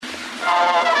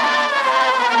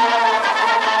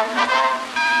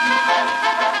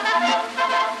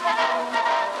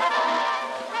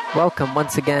Welcome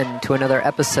once again to another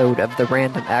episode of the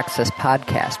Random Access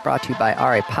Podcast, brought to you by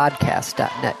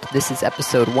rapodcast.net. This is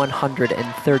episode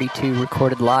 132,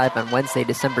 recorded live on Wednesday,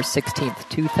 December 16th,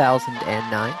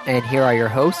 2009. And here are your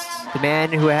hosts. The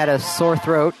man who had a sore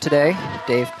throat today,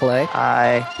 Dave Play.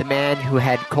 Hi. The man who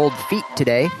had cold feet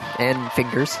today, and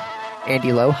fingers,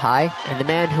 Andy Lowe. Hi. And the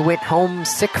man who went home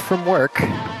sick from work,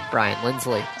 Brian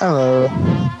Lindsley. Hello.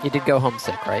 You did go home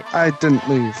sick, right? I didn't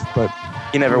leave, but...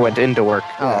 He never went into work.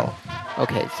 Oh.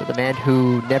 Okay, so the man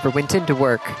who never went into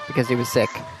work because he was sick,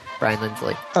 Brian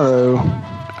Lindsley. Hello.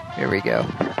 Here we go.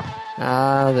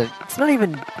 It's not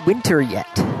even winter yet.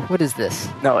 What is this?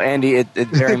 No, Andy, it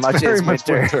very It's much very is much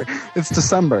winter. It's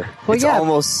December. Well, It's yeah,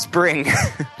 almost spring.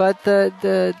 but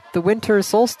the winter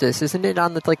solstice, isn't it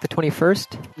on the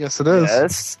 21st? Yes, it is.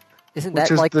 Yes. Isn't Which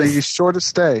that is like the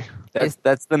shortest day.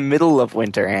 That's the middle of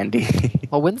winter, Andy.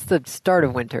 Well, when's the start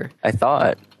of winter? I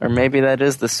thought. Or maybe that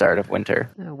is the start of winter.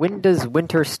 When does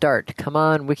winter start? Come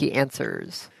on, Wiki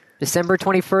Answers. December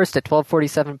 21st at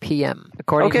 12:47 p.m.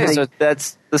 According Okay, to so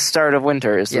that's the start of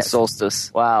winter, is the Yes.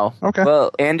 solstice. Wow. Okay.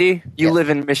 Well, Andy, you Yes. live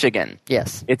in Michigan.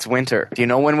 Yes. It's winter. Do you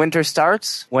know when winter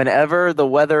starts? Whenever the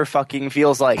weather fucking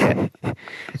feels like it.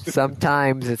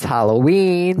 Sometimes it's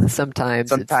Halloween.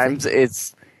 Sometimes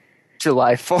It's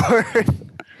July 4th.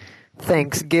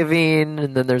 Thanksgiving,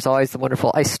 and then there's always the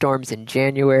wonderful ice storms in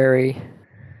January.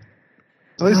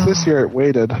 At least this year it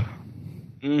waited.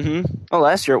 Mm-hmm. Well,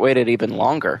 last year it waited even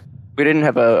longer. We didn't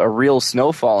have a real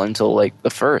snowfall until, like, the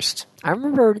 1st. I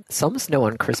remember some snow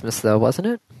on Christmas, though, wasn't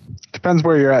it? Depends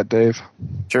where you're at, Dave.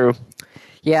 True.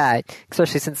 Yeah,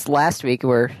 especially since last week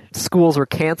where schools were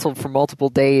canceled for multiple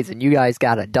days and you guys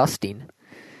got a dusting.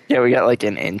 Yeah, we got, like,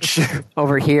 an inch.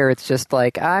 Over here, it's just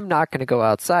like, I'm not going to go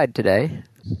outside today.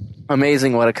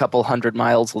 Amazing what a couple 100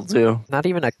 miles will do. Not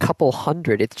even a couple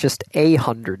hundred, it's just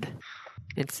 100.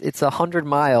 It's 100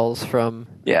 miles from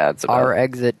Yeah, it's about... our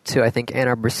exit to, I think, Ann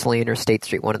Arbor Saline or State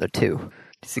Street, one of the two.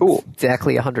 It's Cool.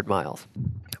 exactly 100 miles.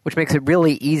 Which makes it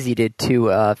really easy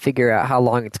to figure out how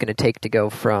long it's going to take to go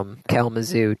from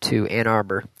Kalamazoo to Ann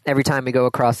Arbor. Every time we go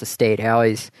across the state, I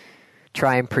always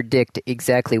try and predict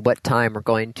exactly what time we're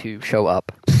going to show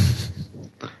up.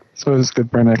 So it's good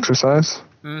brain exercise.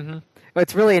 Mm-hmm.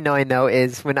 What's really annoying, though,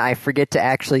 is when I forget to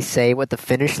actually say what the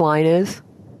finish line is.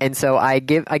 And so I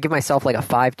give myself like a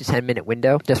 5 to 10 minute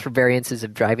window just for variances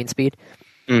of driving speed.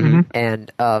 Mm-hmm. And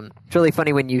it's really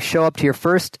funny when you show up to your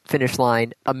first finish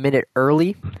line a minute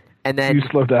early, and then... You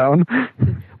slow down.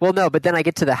 Well, no, but then I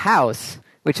get to the house,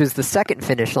 which is the second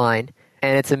finish line,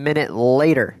 and it's a minute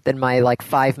later than my,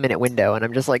 5-minute window, and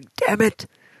I'm just like, damn it!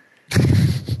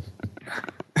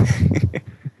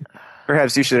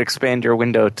 Perhaps you should expand your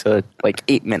window to,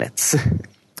 8 minutes.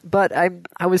 But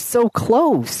I was so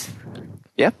close.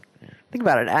 Yep. Think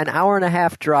about it, an hour and a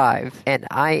half drive, and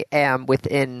I am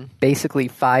within basically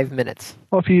 5 minutes.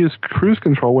 Well, if you use cruise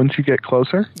control, wouldn't you get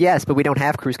closer? Yes, but we don't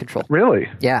have cruise control. Really?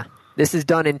 Yeah. This is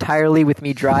done entirely with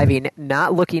me driving,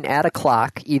 not looking at a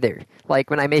clock either. Like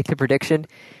when I make the prediction,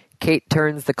 Kate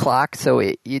turns the clock so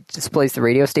it displays the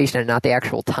radio station and not the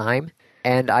actual time,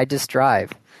 and I just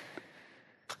drive.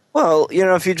 Well,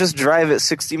 if you just drive at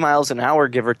 60 miles an hour,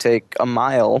 give or take a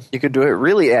mile, you could do it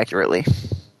really accurately.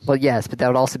 Well, yes, but that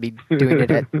would also be doing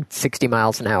it at 60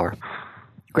 miles an hour.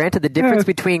 Granted, the difference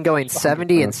between going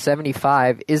 70 and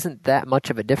 75 isn't that much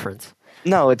of a difference.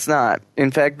 No, it's not. In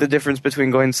fact, the difference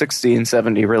between going 60 and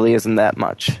 70 really isn't that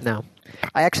much. No.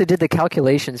 I actually did the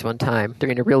calculations one time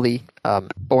during a really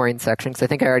boring section, because I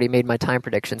think I already made my time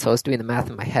prediction, so I was doing the math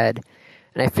in my head.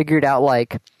 And I figured out,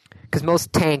 because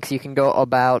most tanks you can go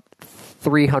about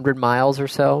 300 miles or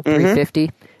so, 350.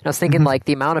 And I was thinking,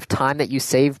 the amount of time that you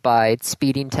save by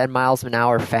speeding 10 miles an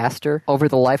hour faster over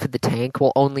the life of the tank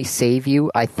will only save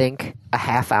you, I think, a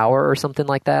half hour or something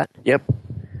like that. Yep.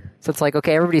 So it's like,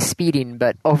 okay, everybody's speeding,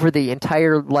 but over the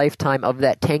entire lifetime of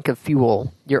that tank of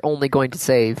fuel, you're only going to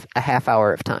save a half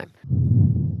hour of time.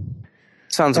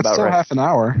 Sounds That's about still right. half an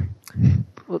hour.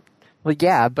 Well,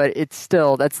 yeah, but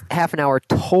that's half an hour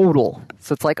total.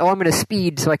 So it's like, I'm going to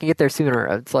speed so I can get there sooner.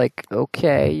 It's like,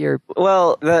 okay, you're...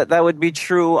 Well, that would be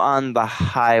true on the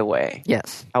highway.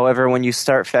 Yes. However, when you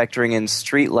start factoring in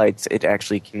streetlights, it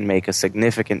actually can make a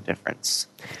significant difference.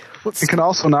 Well, It can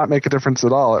also not make a difference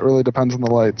at all. It really depends on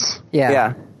the lights.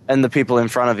 yeah. And the people in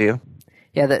front of you.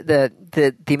 Yeah,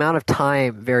 the amount of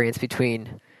time variance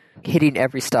between hitting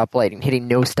every stoplight and hitting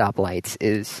no stoplights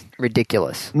is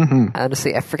ridiculous. Mm-hmm.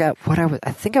 Honestly, I forgot what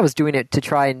I think I was doing it to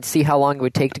try and see how long it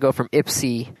would take to go from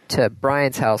Ipsy to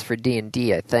Brian's house for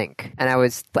D&D, I think. And I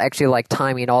was actually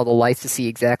timing all the lights to see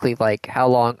exactly how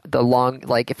long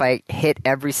if I hit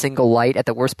every single light at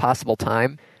the worst possible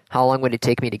time, how long would it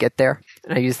take me to get there?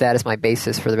 And I use that as my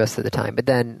basis for the rest of the time. But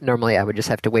then normally I would just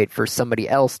have to wait for somebody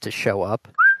else to show up.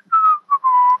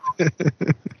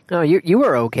 No, you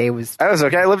were okay. I was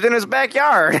okay. I lived in his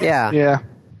backyard. Yeah. Yeah.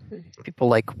 People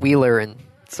like Wheeler and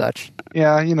such.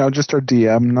 Yeah, just our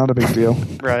DM. Not a big deal.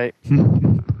 Right.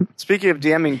 Speaking of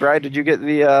DMing, Bride, did you get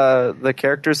the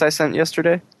characters I sent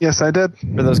yesterday Yes, I did.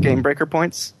 for those Game Breaker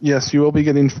points? Yes, you will be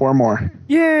getting 4 more.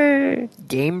 Yay!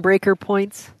 Game breaker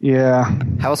points? Yeah.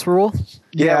 House rule?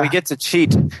 Yeah, we get to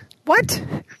cheat. What?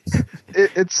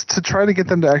 It's to try to get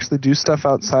them to actually do stuff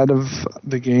outside of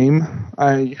the game.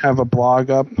 I have a blog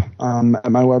up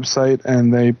at my website,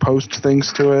 and they post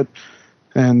things to it.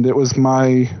 And it was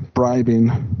my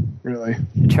bribing, really.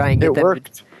 Try and get It them.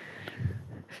 worked.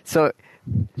 So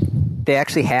they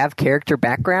actually have character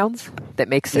backgrounds that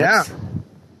make sense? Yeah.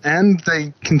 And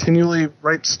they continually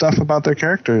write stuff about their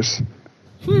characters.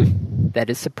 That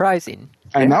is surprising.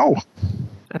 I know.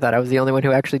 I thought I was the only one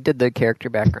who actually did the character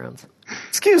backgrounds.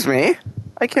 Excuse me.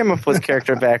 I came up with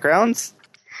character backgrounds.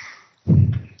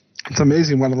 It's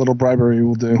amazing what a little bribery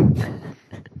will do.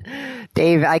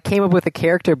 Dave, I came up with a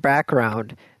character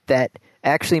background that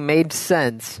actually made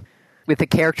sense with the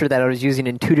character that I was using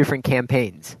in 2 different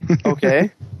campaigns.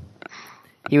 Okay.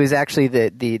 He was actually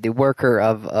the worker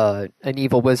of an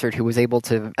evil wizard who was able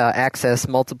to access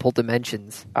multiple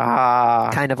dimensions.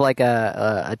 Kind of like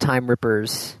a Time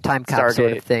Ripper's Time Cop sort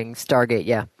Stargate. of thing. Stargate,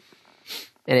 yeah.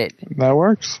 And That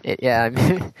works. yeah.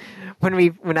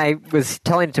 When I was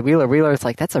telling it to Wheeler was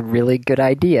like, "That's a really good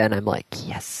idea," and I'm like,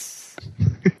 "Yes."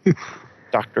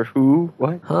 Doctor Who?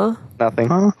 What? Huh? Nothing.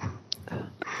 Huh?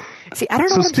 See, I don't know.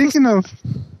 So what I'm supposed- speaking of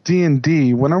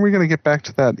D&D, when are we going to get back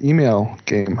to that email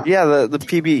game? Yeah, the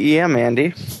PBEM,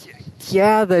 Andy.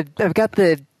 Yeah, I've got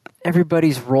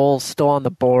everybody's roles still on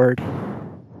the board.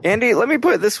 Andy, let me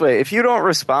put it this way. If you don't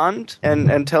respond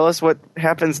and tell us what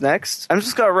happens next, I'm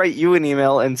just going to write you an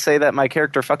email and say that my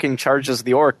character fucking charges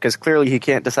the orc because clearly he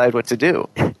can't decide what to do.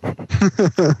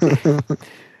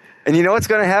 And you know what's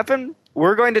going to happen?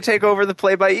 We're going to take over the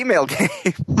play-by-email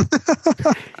game.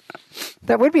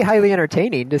 That would be highly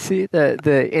entertaining to see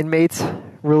the inmates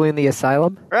ruling the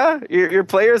asylum. Your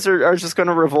players are just going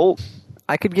to revolt.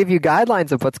 I could give you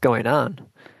guidelines of what's going on.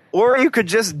 Or you could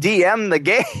just DM the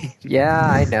game. Yeah,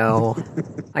 I know.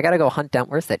 I gotta go hunt down.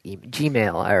 Where's that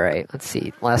Gmail? All right, let's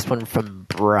see. Last one from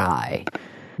Bry.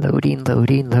 Loading.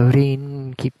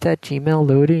 Keep that Gmail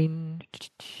loading.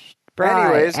 Bry,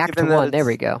 Anyways, Act given that it's- there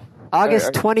we go.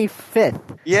 August 25th.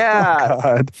 Yeah.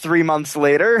 God. 3 months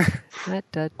later.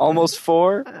 Almost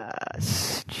 4.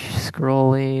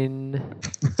 Scrolling.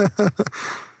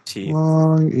 Jeez.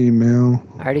 Long email.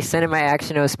 I already sent in my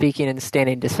action. I was speaking and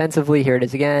standing defensively. Here it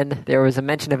is again. There was a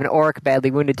mention of an orc badly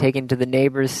wounded taken to the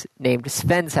neighbors named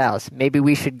Sven's house. Maybe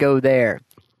we should go there.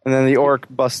 And then the orc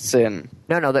busts in.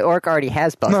 No, the orc already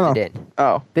has busted No. in.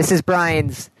 Oh, This is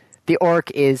Brian's. The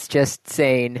orc is just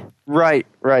saying, right.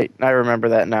 I remember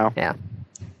that now. yeah.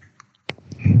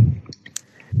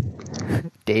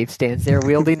 Dave stands there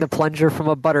wielding the plunger from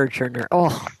a butter churner.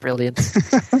 Oh, brilliant.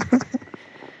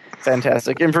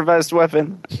 Fantastic. Improvised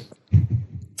weapon.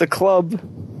 It's a club.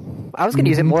 I was going to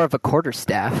use it more of a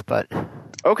quarterstaff, but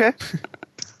Okay.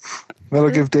 That'll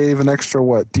give Dave an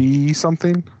extra, D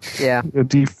something? yeah. A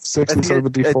D6 instead of a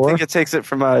I D4? think it takes it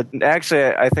from a...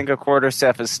 Actually, I think a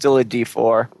quarterstaff is still a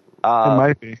D4. It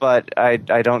might be. But I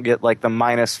don't get like the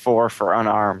 -4 for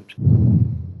unarmed.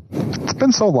 It's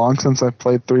been so long since I've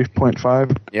played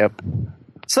 3.5. Yep.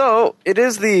 So, it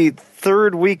is the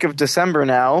 3rd week of December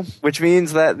now, which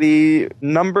means that the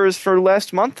numbers for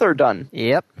last month are done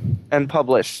Yep. and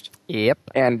published.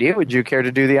 Andy, would you care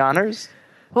to do the honors?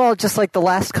 Well, just like the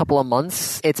last couple of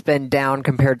months, it's been down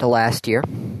compared to last year.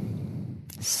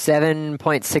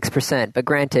 7.6%, but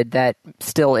granted, that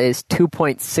still is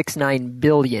 2.69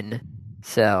 billion.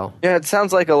 So, Yeah, it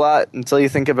sounds like a lot until you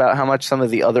think about how much some of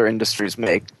the other industries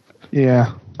make,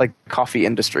 Yeah. like coffee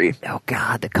industry. oh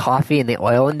god, the coffee and the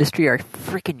oil industry are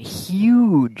freaking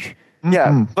huge.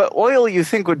 Yeah, but oil you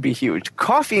think would be huge.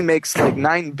 Coffee makes like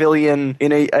 9 billion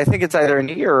in I think it's either an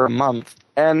year or a month.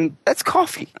 And that's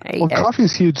coffee. Hey, Well,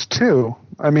 coffee's huge, too.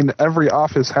 I mean, every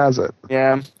office has it.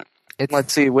 Yeah. it's,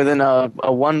 Let's see, within a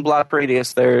 1 block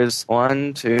radius, there's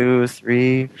 1, 2,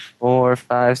 3, 4,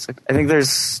 5, 6. I think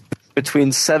there's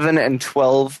between 7 and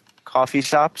 12 coffee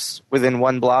shops within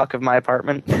 1 block of my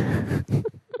apartment.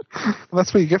 Well,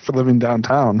 that's what you get for living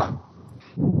downtown.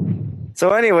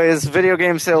 So anyways, video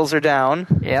game sales are down.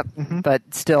 Yep, but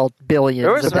still billions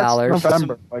There was- of that's dollars.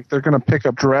 November. Like, they're going to pick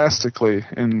up drastically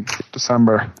in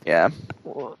December. Yeah.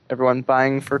 Everyone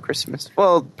buying for Christmas.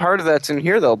 Well, part of that's in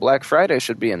here, though. Black Friday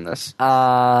should be in this.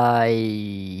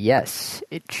 Yes,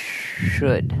 it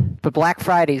should. But Black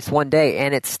Friday is one day,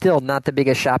 and it's still not the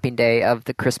biggest shopping day of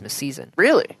the Christmas season.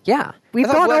 Really? Yeah. We've I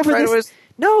thought gone Black over Friday this. was-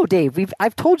 No, Dave,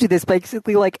 I've told you this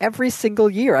basically like every single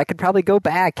year. I could probably go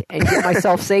back and get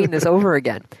myself saying this over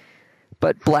again.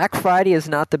 But Black Friday is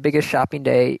not the biggest shopping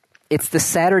day. It's the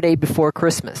Saturday before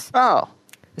Christmas. Oh.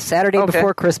 The Saturday Okay.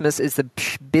 before Christmas is the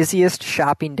busiest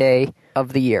shopping day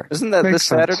of the year. Isn't that Makes this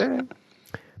sense. Saturday?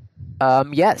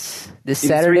 Yes, this In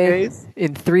 3 Saturday days?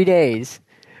 in 3 days.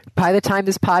 By the time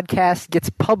this podcast gets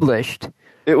published,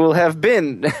 It will have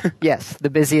been yes, the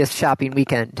busiest shopping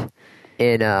weekend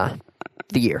in the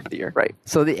year. the year. Right.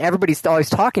 So everybody's always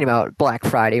talking about Black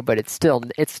Friday, but it's still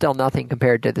nothing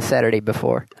compared to the Saturday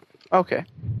before. Okay.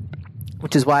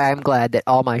 Which is why I'm glad that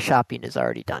all my shopping is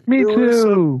already done. Me There were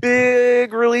some too.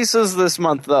 big releases this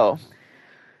month, though,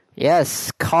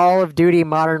 Yes, Call of Duty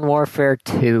Modern Warfare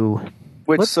 2.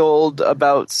 which What? sold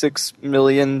about 6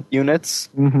 million units.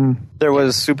 Mm-hmm. There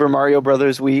was Super Mario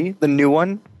Brothers Wii, the new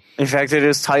one. In fact, it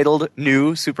is titled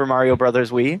New Super Mario Brothers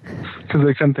Wii. Because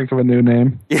they couldn't think of a new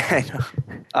name. Yeah, I know.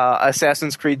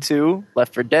 Assassin's Creed 2,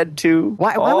 Left 4 Dead 2.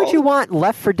 Why would you want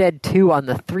Left 4 Dead 2 on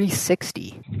the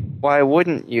 360? Why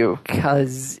wouldn't you?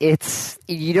 Because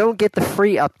you don't get the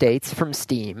free updates from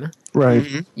Steam. Right.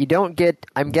 Mm-hmm. You don't get,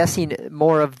 I'm guessing,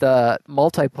 more of the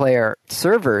multiplayer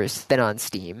servers than on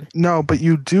Steam. No, but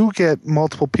you do get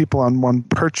multiple people on one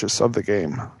purchase of the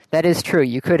game. That is true.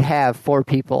 You could have 4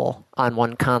 people on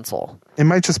one console. It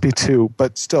might just be 2,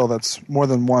 but still, that's more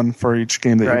than one for each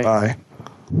game that Right. you buy.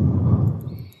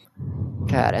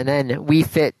 God, and then Wii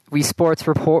Sports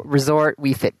Resort,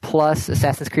 Wii Fit Plus,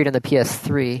 Assassin's Creed on the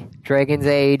PS3, Dragon's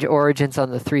Age Origins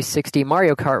on the 360,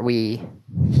 Mario Kart Wii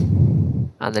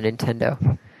on the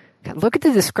Nintendo. God, look at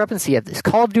the discrepancy of this.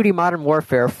 Call of Duty Modern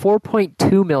Warfare,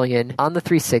 4.2 million on the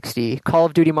 360. Call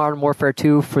of Duty Modern Warfare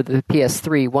 2 for the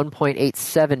PS3,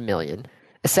 1.87 million.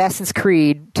 Assassin's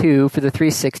Creed 2 for the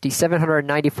 360,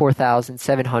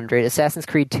 794,700. Assassin's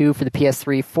Creed 2 for the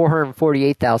PS3,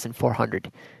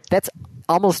 448,400. That's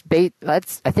almost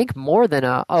that's I think more than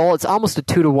it's almost a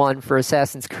 2-to-1 for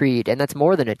Assassin's Creed, and that's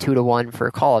more than a 2-to-1 for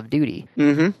Call of Duty.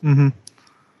 Mm-hmm. Mm-hmm.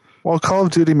 Well, Call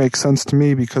of Duty makes sense to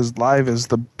me because live is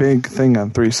the big thing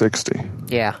on 360.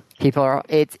 Yeah, people are.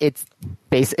 It's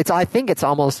I think it's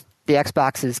almost the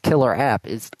Xbox's killer app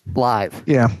is live.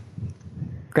 Yeah.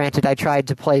 Granted, I tried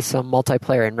to play some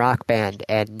multiplayer in Rock Band,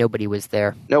 and nobody was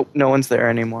there. Nope, no one's there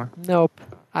anymore. Nope,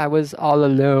 I was all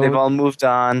alone. They've all moved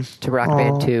on. to Rock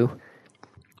Band Aw. 2,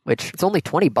 which it's only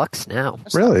 $20 now.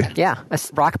 Really? Yeah,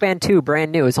 Rock Band 2,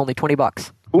 brand new, is only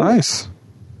 $20. Ooh. Nice.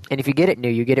 And if you get it new,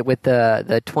 you get it with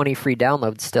the 20 free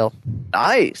downloads still.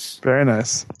 Nice. Very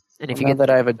nice. And if you Now get that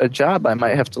I have a job, I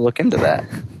might have to look into that.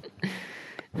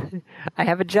 I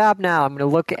have a job now. I'm going to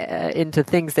look into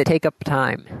things that take up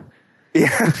time. Yeah.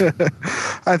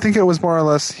 I think it was more or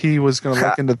less he was going to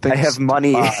look into things. I have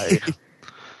money. to buy.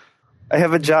 I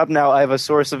have a job now. I have a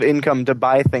source of income to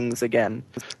buy things again.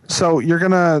 So you're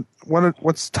gonna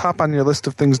what's top on your list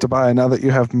of things to buy now that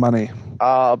you have money?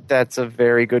 That's a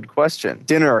very good question.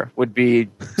 Dinner would be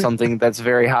something that's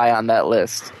very high on that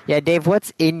list. Yeah, Dave,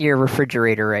 what's in your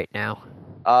refrigerator right now?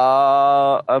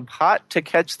 A pot to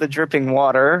catch the dripping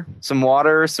water, some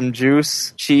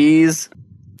juice, cheese,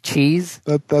 Cheese?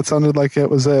 That sounded like it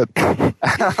was it.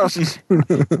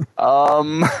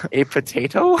 a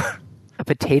potato. A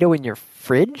potato in your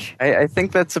fridge? I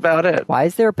think that's about it. Why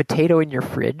is there a potato in your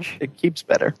fridge? It keeps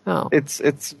better. Oh.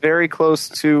 It's very close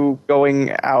to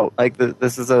going out. Like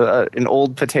this is an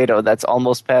old potato that's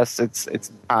almost past its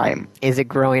time. Is it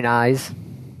growing eyes?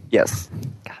 Yes.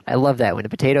 God, I love that. When a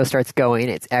potato starts going,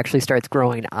 it actually starts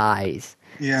growing eyes.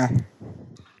 Yeah.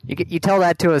 You tell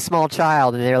that to a small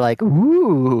child, and they're like,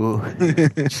 ooh.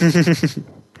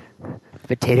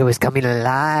 Potato is coming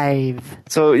alive.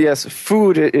 So yes,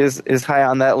 food is high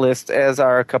on that list, as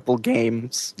are a couple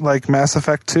games. Like Mass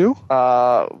Effect 2?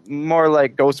 More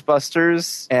like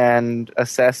Ghostbusters and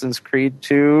Assassin's Creed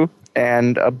 2,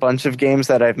 and a bunch of games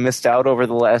that I've missed out over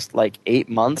the last 8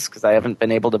 months because I haven't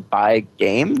been able to buy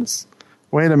games.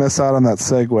 Way to miss out on that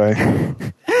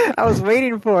segue. I was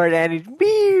waiting for it, and it...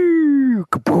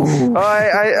 Kaboom.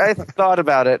 I thought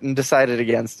about it and decided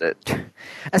against it.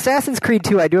 Assassin's Creed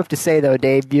 2, I do have to say, though,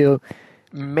 Dave, you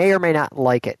may or may not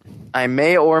like it. I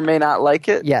may or may not like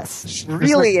it. Yes.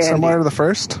 Really, Isn't it similar Andy? to the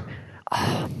first?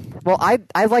 Well,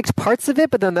 I liked parts of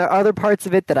it, but then there are other parts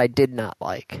of it that I did not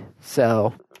like.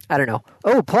 So, I don't know.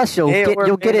 Oh, plus you'll May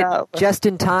or get may it not. just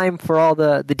in time for all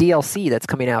the DLC that's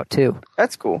coming out, too.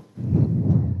 That's cool.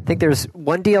 I think there's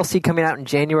one DLC coming out in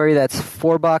January that's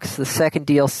 $4. The second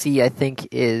DLC I think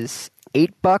is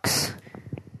 $8,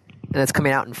 and it's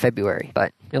coming out in February.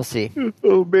 But you'll see.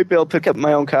 Oh, maybe I'll pick up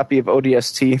my own copy of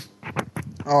ODST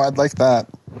Oh, I'd like that.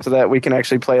 so that we can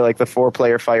actually play like the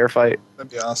 4-player firefight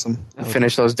That'd be awesome. and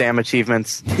finish those damn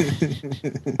achievements.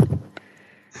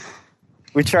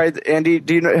 We tried. Andy,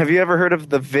 have you ever heard of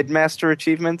the VidMaster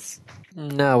achievements?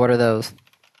 No, what are those?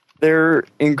 They're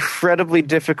incredibly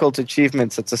difficult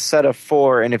achievements. It's a set of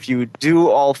 4, and if you do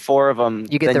all 4 of them,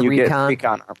 You get then the you recon? get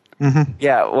recon. Mm-hmm.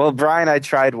 Yeah, well, Brian, I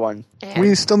tried one.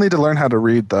 We still need to learn how to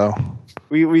read, though.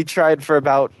 We tried for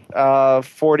about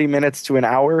 40 minutes to an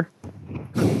hour,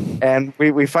 and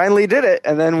we finally did it,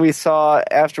 and then we saw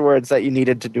afterwards that you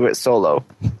needed to do it solo.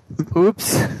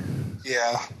 Oops.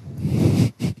 Yeah.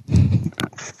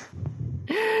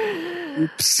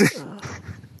 Oops.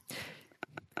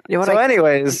 You know what So I-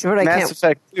 anyways, you know what I Mass can't-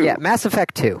 Effect 2. Yeah, Mass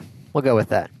Effect 2. We'll go with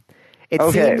that. It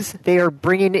Okay. seems they are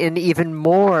bringing in even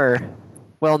more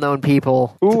well-known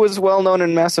people. Who was well known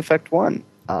in Mass Effect 1?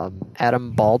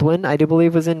 Adam Baldwin, I do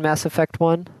believe, was in Mass Effect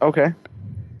 1. Okay.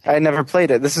 I never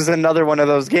played it. This is another one of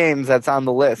those games that's on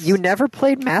the list. You never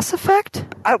played Mass Effect?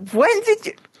 When did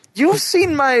you... You've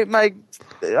seen my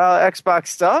Xbox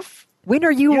stuff? When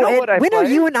are you, You know what I when are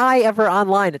play? you and I ever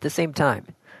online at the same time?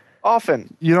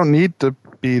 Often. You don't need to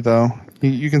be, though.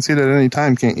 You can see it at any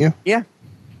time, can't you? Yeah.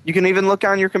 You can even look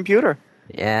on your computer.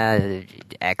 Yeah,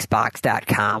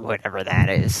 Xbox.com, whatever that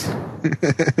is.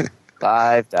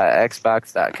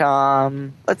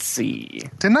 Live.xbox.com. Let's see.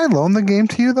 Didn't I loan the game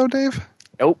to you, though, Dave?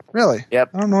 Nope. Really?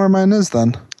 Yep. I don't know where mine is,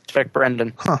 then. Check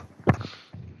Brendan. Huh.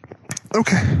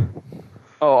 Okay.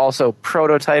 Oh, also,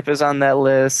 Prototype is on that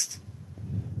list.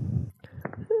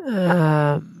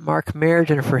 Mark Mayer,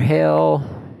 Jennifer Hale,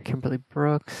 Kimberly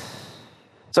Brooks.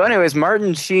 So anyways,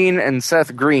 Martin Sheen and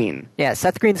Seth Green. Yeah,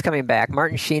 Seth Green's coming back.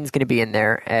 Martin Sheen's going to be in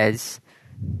there as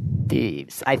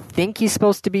I think he's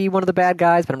supposed to be one of the bad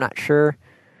guys, but I'm not sure.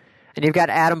 And you've got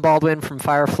Adam Baldwin from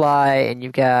Firefly, and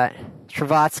you've got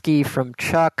Travatsky from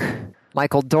Chuck,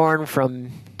 Michael Dorn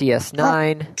from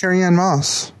DS9. Carrie Ann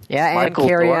Moss. Yeah, and Michael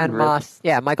Carrie Dorn, Ann really? Moss.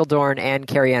 Yeah, Michael Dorn and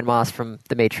Carrie Ann Moss from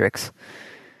The Matrix.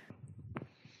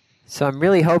 So I'm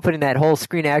really hoping that whole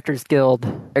Screen Actors Guild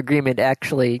agreement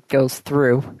actually goes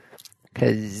through.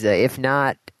 Because if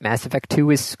not, Mass Effect 2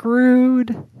 is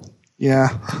screwed.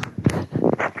 Yeah.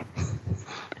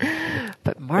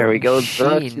 But Martin There we go.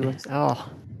 Sheen,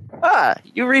 oh,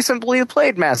 You recently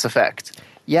played Mass Effect.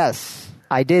 yes,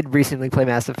 I did recently play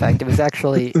Mass Effect. It was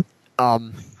actually,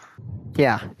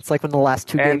 yeah, it's like one of the last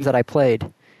 2 And- games that I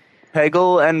played.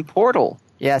 Peggle and Portal.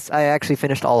 Yes, I actually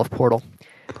finished all of Portal.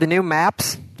 The new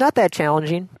maps, not that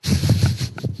challenging.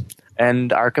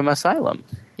 And Arkham Asylum.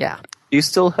 Yeah. Do you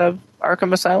still have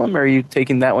Arkham Asylum, or are you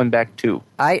taking that one back too?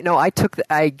 I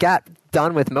got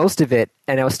done with most of it,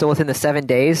 and I was still within the 7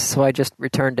 days, so I just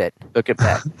returned it. Look at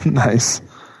that. Nice.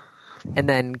 And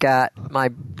then got my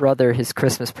brother his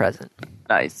Christmas present.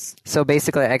 Nice. So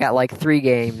basically, I got like 3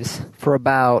 games for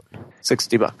about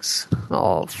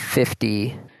 $60.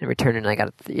 50 in return, and I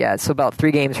got so about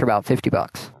 3 games for about $50.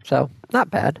 So not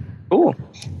bad. Cool.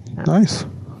 Nice.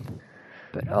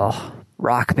 But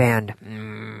Rock Band.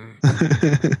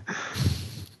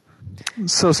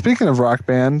 So speaking of Rock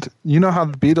Band, you know how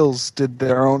the Beatles did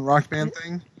their own Rock Band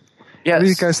thing? Yes. What do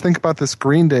you guys think about this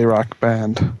Green Day Rock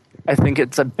Band? I think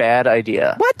it's a bad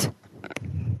idea. What?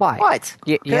 Why? What?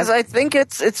 You Because have- I think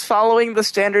it's following the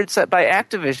standard set by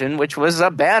Activision, which was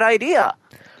a bad idea.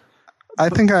 I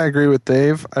think I agree with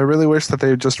Dave. I really wish that they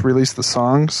would just release the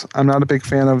songs. I'm not a big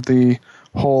fan of the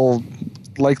whole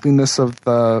likeliness of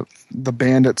the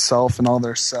band itself and all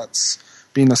their sets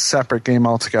being a separate game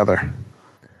altogether.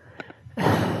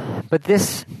 But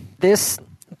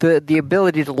the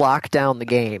ability to lock down the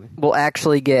game will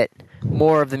actually get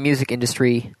more of the music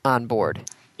industry on board.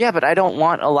 Yeah, but I don't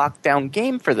want a lockdown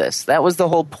game for this. That was the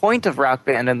whole point of Rock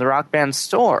Band and the Rock Band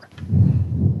store.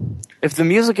 If the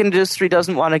music industry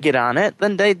doesn't want to get on it,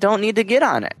 then they don't need to get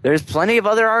on it. There's plenty of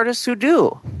other artists who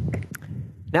do.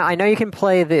 Now, I know you can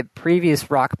play the previous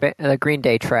Green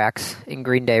Day tracks in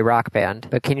Green Day Rock Band,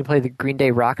 but can you play the Green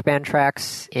Day Rock Band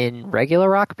tracks in regular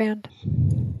Rock Band?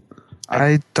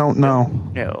 I don't know.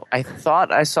 No, I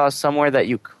thought I saw somewhere that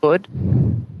you could,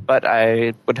 but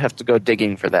I would have to go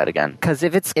digging for that again. Because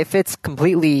if it's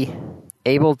completely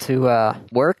able to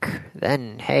work,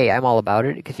 then hey, I'm all about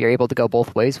it. If you're able to go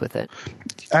both ways with it.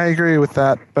 I agree with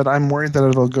that, but I'm worried that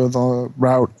it'll go the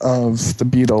route of the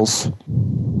Beatles.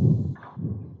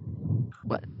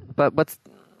 What? But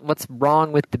what's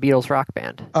wrong with the Beatles Rock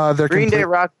Band? They're Green Day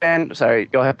Rock Band. Sorry,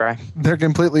 go ahead, Brian. They're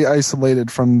completely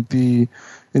isolated from the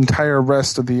entire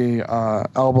rest of the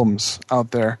albums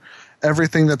out there.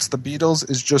 Everything that's the Beatles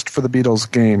is just for the Beatles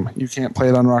game. You can't play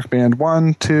it on Rock Band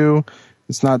 1, 2.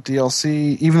 It's not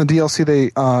DLC. Even the DLC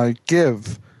they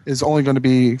give is only going to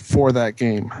be for that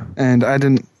game. And I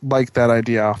didn't like that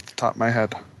idea off the top of my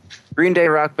head. Green Day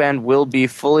Rock Band will be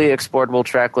fully exportable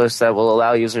track lists that will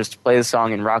allow users to play the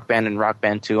song in Rock Band and Rock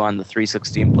Band 2 on the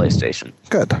 316 PlayStation.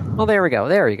 Good. Well, there we go.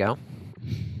 There you go.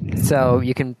 So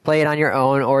you can play it on your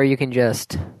own, or you can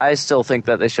just... I still think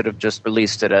that they should have just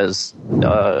released it as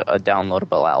a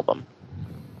downloadable album.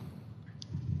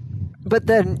 But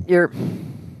then you're...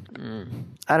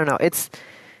 I don't know. It's...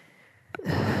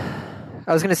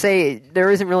 I was going to say,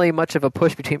 there isn't really much of a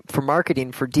push for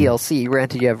marketing for DLC.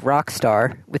 Granted, you have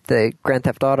Rockstar with the Grand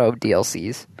Theft Auto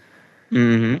DLCs.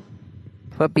 Mm-hmm.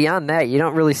 But beyond that, you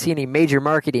don't really see any major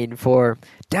marketing for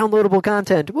downloadable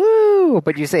content. Woo!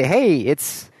 But you say, hey,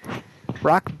 it's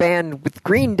Rock Band with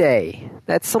Green Day.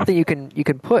 That's something you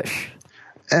can push.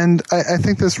 And I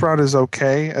think this route is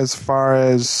okay as far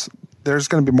as there's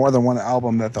going to be more than one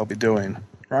album that they'll be doing.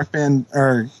 Rock Band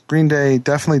or Green Day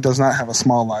definitely does not have a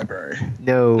small library.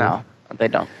 No, they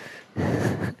don't.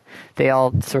 They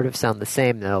all sort of sound the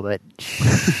same, though, but...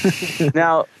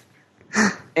 Now,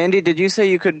 Andy, did you say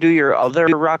you could do your other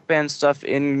Rock Band stuff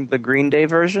in the Green Day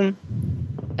version?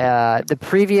 The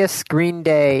previous Green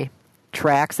Day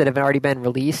tracks that have already been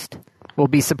released will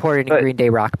be supported in Green Day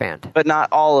Rock Band. But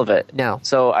not all of it. No.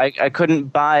 So I couldn't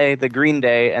buy the Green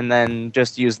Day and then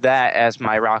just use that as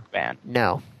my Rock Band.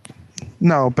 No.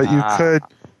 No, but you could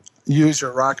use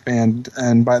your Rock Band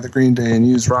and buy the Green Day and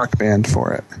use Rock Band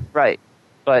for it. Right.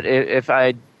 But if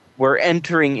I were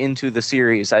entering into the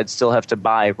series, I'd still have to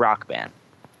buy Rock Band.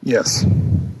 Yes.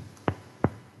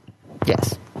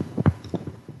 Yes.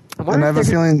 And I have a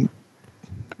feeling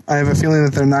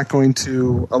that they're not going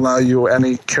to allow you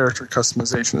any character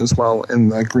customization as well in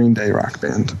the Green Day Rock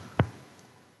Band.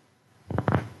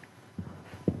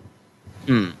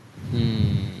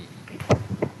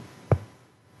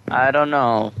 I don't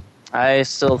know. I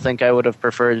still think I would have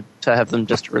preferred to have them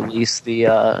just release the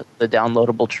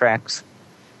downloadable tracks.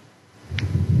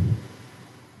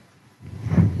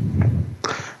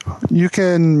 You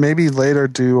can maybe later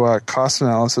do a cost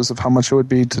analysis of how much it would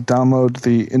be to download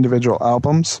the individual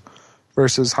albums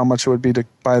versus how much it would be to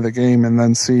buy the game and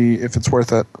then see if it's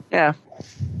worth it. Yeah.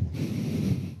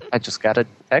 I just got a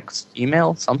text,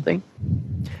 email, something.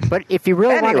 But if you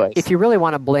really Anyways.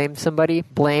 want to blame somebody,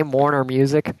 blame Warner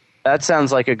Music. That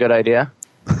sounds like a good idea.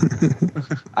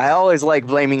 I always like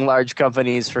blaming large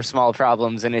companies for small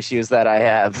problems and issues that I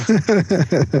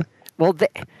have. Well,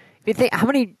 if you think, how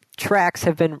many tracks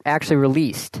have been actually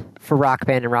released for Rock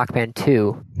Band and Rock Band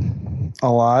 2?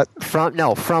 A lot.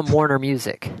 From Warner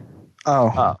Music.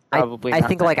 Oh. Probably I not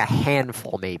think that. like a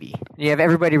handful, maybe. You have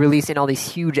everybody releasing all these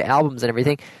huge albums and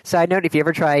everything. Side note, if you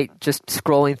ever try just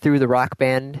scrolling through the Rock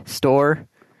Band store,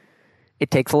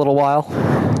 it takes a little while.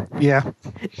 Yeah.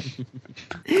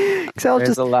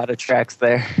 There's a lot of tracks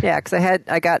there. Yeah, because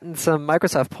I gotten some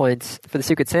Microsoft points for the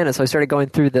Secret Santa, so I started going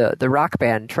through the Rock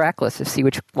Band track list to see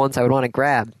which ones I would want to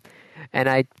grab. And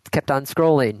I kept on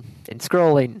scrolling and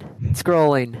scrolling and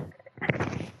scrolling.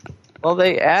 Well,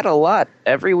 they add a lot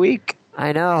every week.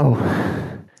 I know.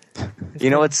 You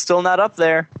know what's still not up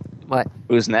there? What?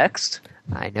 Who's next?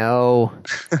 I know.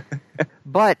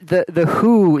 But the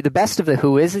Who, the best of the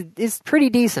Who is pretty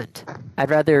decent. I'd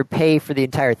rather pay for the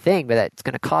entire thing, but that's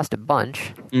going to cost a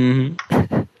bunch.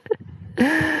 Mm-hmm.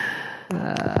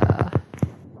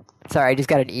 Sorry, I just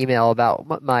got an email about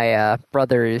what my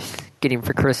brother is getting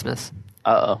for Christmas.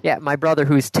 Uh-oh. Yeah, my brother,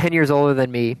 who's 10 years older than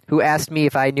me, who asked me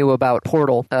if I knew about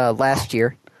Portal last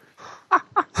year.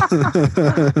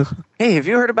 Hey, have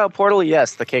you heard about Portal?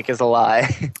 Yes, the cake is a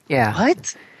lie. Yeah.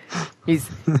 What? He's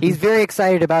very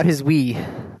excited about his Wii.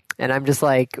 And I'm just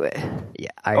like, yeah,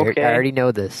 I already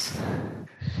know this.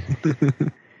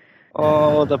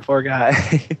 Oh, the poor guy.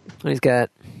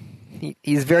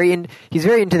 He's very into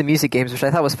the music games, which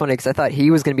I thought was funny because I thought he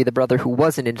was going to be the brother who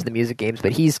wasn't into the music games,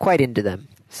 but he's quite into them.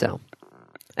 So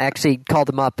I actually called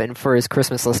him up and for his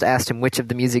Christmas list asked him which of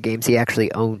the music games he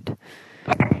actually owned.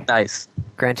 Nice.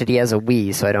 Granted, he has a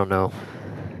Wii, so I don't know.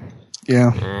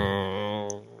 Yeah.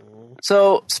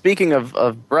 So, speaking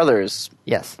of brothers,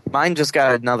 Yes. mine just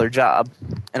got another job.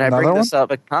 And I Another bring this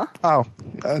up... Huh? Oh,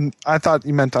 and I thought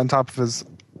you meant on top of his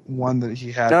one that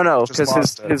he had. No, just because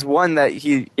lost it. his one that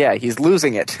he's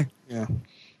losing it. Yeah.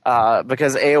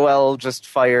 Because AOL just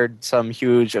fired some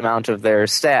huge amount of their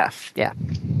staff. Yeah.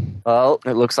 Well,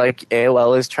 it looks like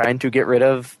AOL is trying to get rid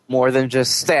of more than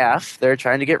just staff. They're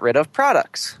trying to get rid of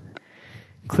products.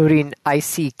 Including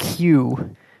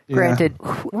ICQ. Yeah. Granted,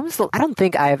 I don't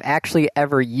think I have actually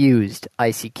ever used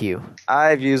ICQ.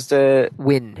 I've used it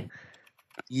When?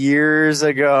 years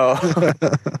ago.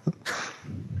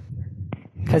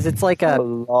 Because it's like A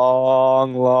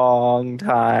long, long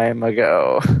time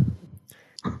ago.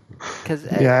 Because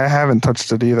Yeah, I haven't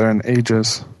touched it either in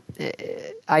ages.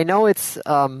 I know it's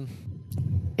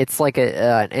like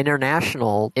an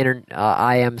international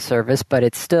IM service, but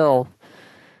it's still,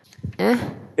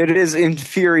 It is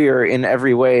inferior in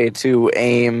every way to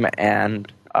AIM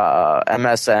and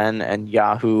MSN and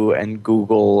Yahoo and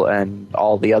Google and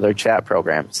all the other chat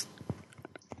programs.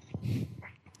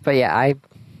 But yeah, I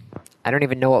don't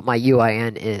even know what my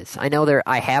UIN is. I know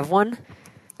I have one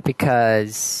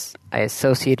because I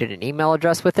associated an email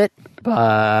address with it,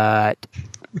 but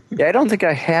Yeah, I don't think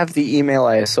I have the email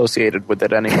I associated with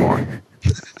it anymore.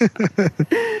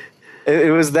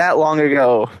 It was that long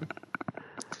ago.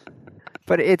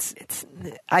 it's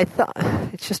I thought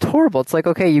it's just horrible. It's like,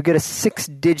 okay, you get a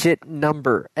 6-digit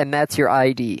number and that's your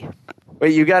ID.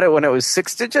 Wait, you got it when it was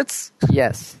 6 digits?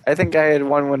 Yes. I think I had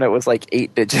one when it was like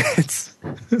 8 digits.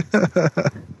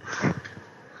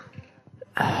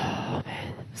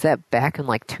 Was that back in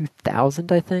like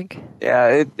 2000, I think?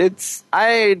 Yeah,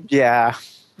 I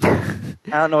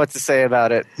don't know what to say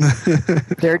about it.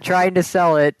 They're trying to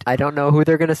sell it. I don't know who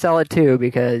they're going to sell it to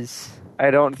because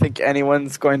I don't think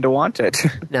anyone's going to want it.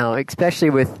 no, especially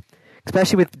with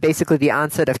basically the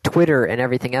onset of Twitter and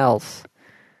everything else.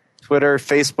 Twitter,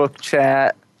 Facebook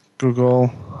chat,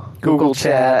 Google. Google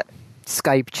chat.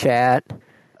 Skype chat.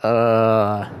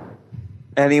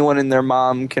 Anyone and their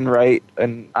mom can write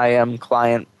an IM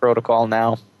client protocol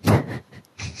now.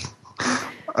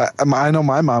 I know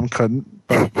my mom couldn't.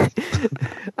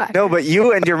 But No, but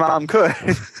you and your mom could.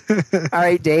 All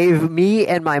right, Dave, me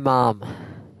and my mom.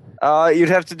 You'd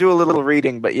have to do a little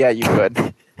reading, but yeah, you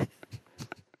could.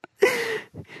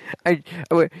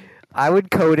 I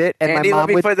would code it, and Andy, my let mom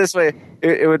me would. put it this way.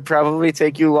 It would probably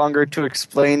take you longer to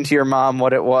explain to your mom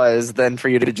what it was than for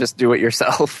you to just do it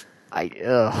yourself.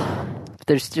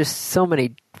 There's just so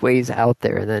many ways out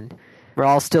there, and then we're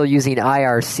all still using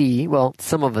IRC. Well,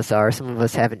 some of us are. Some of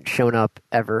us haven't shown up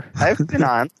ever. I've been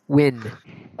on. When?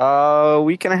 A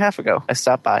week and a half ago. I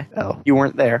stopped by. Oh. You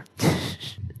weren't there.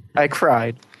 I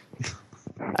cried.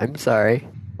 I'm sorry.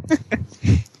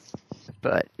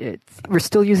 But we're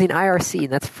still using IRC, and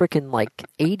that's freaking like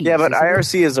 80s. Yeah, but isn't it?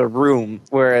 IRC is a room,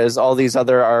 whereas all these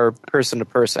other are person to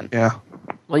person. yeah.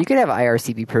 Well, you could have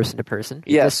IRC be person to person.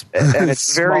 Yes, and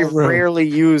it's very Small room. rarely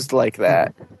used like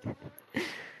that.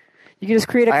 You can just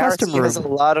create a custom IRC has a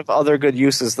room. lot of other good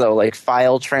uses, though, like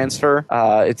file transfer.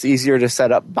 It's easier to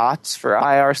set up bots for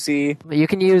IRC. You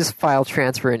can use file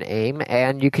transfer in AIM,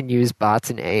 and you can use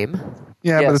bots in AIM.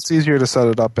 Yeah, Yes. but it's easier to set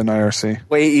it up in IRC.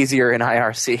 Way easier in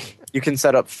IRC. You can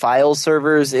set up file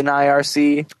servers in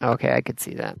IRC. Okay, I could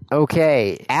see that.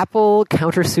 Okay, Apple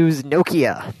countersues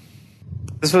Nokia.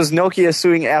 This was Nokia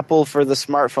suing Apple for the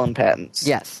smartphone patents.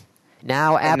 Yes.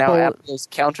 Now And Apple. now Apple's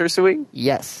countersuing?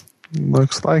 Yes.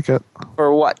 Looks like it.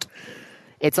 For what?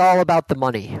 It's all about the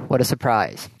money. What a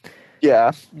surprise.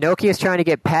 Yeah. Nokia is trying to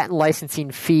get patent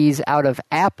licensing fees out of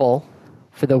Apple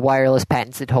for the wireless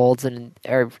patents it holds and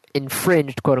are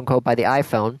infringed, quote unquote, by the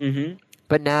iPhone. Mm-hmm.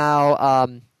 But now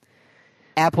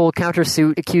Apple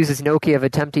countersuit accuses Nokia of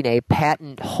attempting a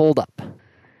patent holdup.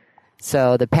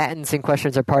 So the patents in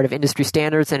questions are part of industry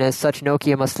standards, and as such,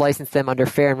 Nokia must license them under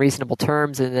fair and reasonable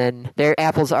terms. And then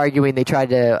Apple's arguing they tried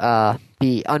to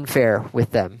be unfair with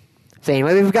them, saying,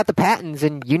 "Well, we've got the patents,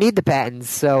 and you need the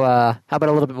patents. So how about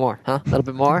a little bit more? Huh? A little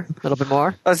bit more? A little bit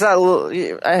more?" That's not a little.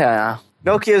 Yeah.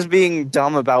 Nokia's being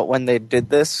dumb about when they did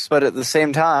this, but at the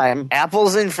same time,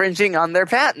 Apple's infringing on their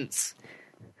patents.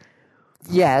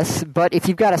 Yes, but if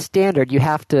you've got a standard, you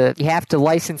have to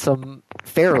license them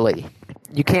fairly.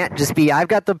 You can't just be, I've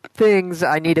got the things,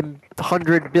 I need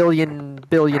 $100 billion.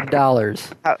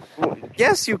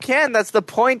 Yes, you can. That's the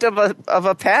point of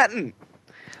a patent.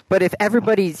 But if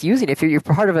everybody's using it, if you're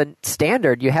part of a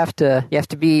standard, you have to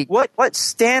be. What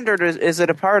standard is it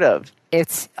a part of?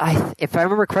 If I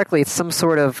remember correctly, it's some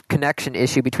sort of connection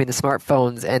issue between the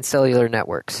smartphones and cellular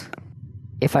networks.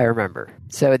 If I remember,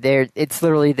 so it's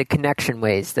literally the connection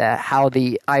ways that how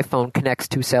the iPhone connects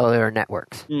to cellular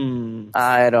networks.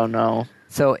 I don't know.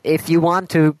 So if you want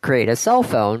to create a cell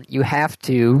phone, you have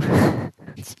to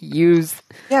use.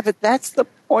 Yeah, but that's the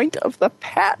point of the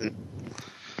patent.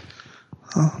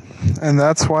 And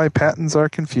that's why patents are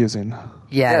confusing.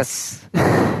 Yes.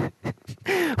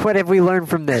 What have we learned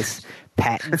from this?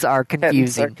 Patents are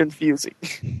Patents are confusing.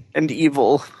 confusing and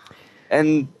evil,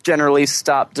 and generally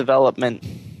stop development.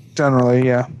 Generally,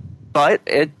 yeah. But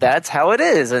that's how it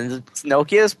is, and it's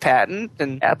Nokia's patent,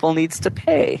 and Apple needs to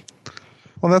pay.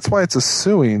 Well, that's why it's a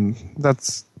suing.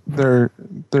 They're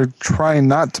trying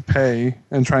not to pay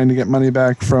and trying to get money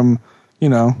back from,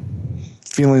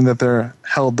 feeling that they're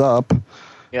held up.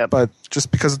 Yeah, But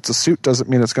just because it's a suit doesn't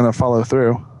mean it's going to follow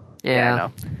through. I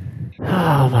know.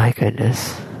 Oh my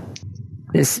goodness.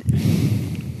 This.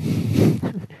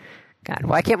 God,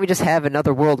 why can't we just have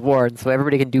another world war so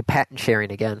everybody can do patent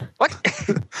sharing again? What?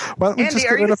 Why don't we Andy, just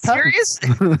are get rid you of patents?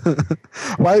 serious?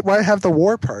 Why have the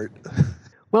war part?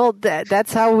 Well,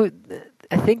 that's how.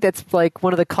 I think that's like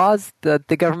one of the cause that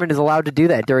the government is allowed to do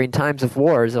that during times of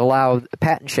wars, allow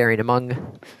patent sharing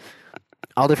among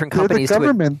all different They're the companies.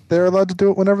 government. They're allowed to do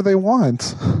it whenever they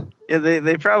want. Yeah,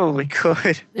 they probably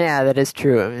could. Yeah, that is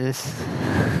true. I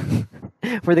mean,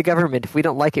 we're the government. If we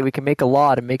don't like it, we can make a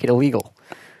law to make it illegal.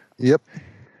 Yep.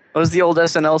 What was the old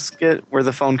SNL skit where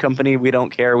the phone company, we don't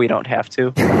care, we don't have to?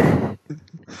 Or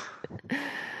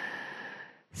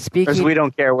Speaking we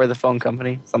don't care, we're the phone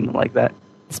company. Something like that.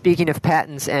 Speaking of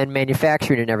patents and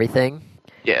manufacturing and everything,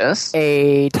 Yes.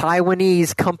 a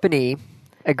Taiwanese company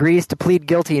agrees to plead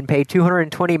guilty and pay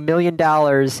 $220 million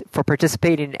for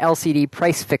participating in LCD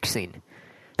price fixing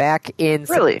back in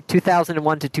Really?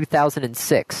 2001 to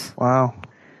 2006. Wow.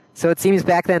 So it seems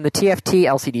back then the TFT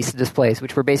LCD displays,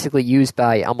 which were basically used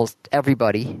by almost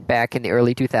everybody back in the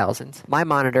early 2000s. My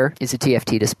monitor is a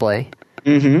TFT display.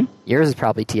 Mm-hmm. Yours is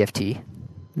probably TFT.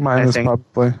 Mine I is think.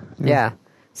 probably. Yeah.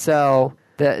 So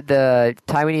the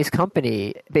Taiwanese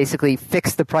company basically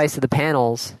fixed the price of the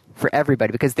panels for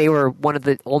everybody because they were one of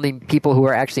the only people who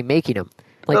were actually making them.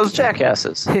 Like, Those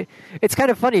jackasses. it's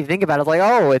kind of funny to think about it. Like,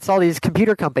 oh, it's all these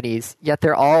computer companies, yet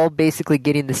they're all basically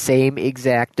getting the same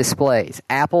exact displays.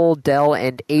 Apple, Dell,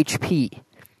 and HP.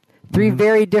 Three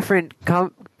very different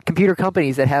computer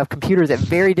companies that have computers at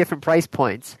very different price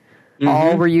points.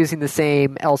 All were using the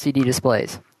same LCD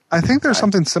displays. I think there's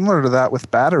something similar to that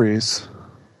with batteries.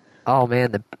 Oh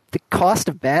man, the cost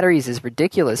of batteries is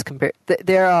ridiculous.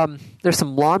 There's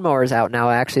some lawnmowers out now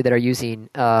actually that are using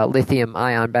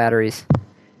lithium-ion batteries,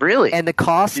 Really? and the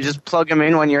cost. You just plug them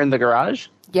in when you're in the garage?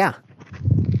 Yeah,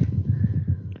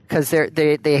 because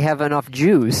they have enough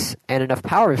juice and enough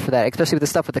power for that, especially with the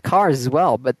stuff with the cars as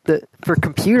well. But for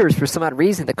computers, for some odd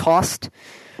reason, the cost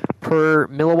per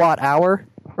milliwatt hour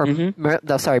or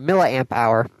milliamp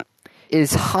hour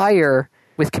is higher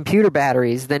with computer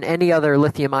batteries than any other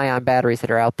lithium-ion batteries that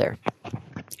are out there,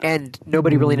 and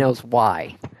nobody really knows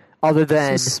why, other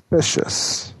than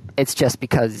Suspicious. it's just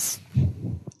because.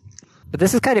 But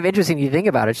this is kind of interesting if you think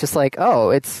about it. It's just like,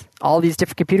 oh, it's all these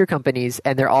different computer companies,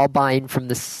 and they're all buying from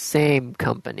the same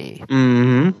company.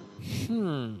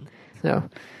 Mm-hmm. So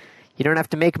you don't have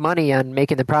to make money on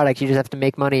making the product. You just have to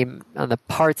make money on the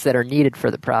parts that are needed for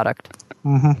the product.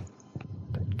 Mm-hmm.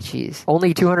 Jeez.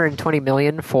 Only $220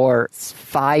 million for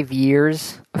 5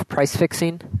 years of price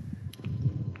fixing?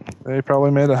 They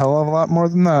probably made a hell of a lot more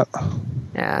than that.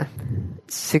 Yeah.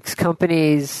 6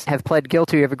 companies have pled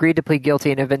guilty, have agreed to plead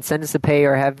guilty, and have been sentenced to pay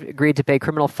or have agreed to pay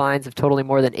criminal fines of totaling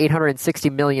more than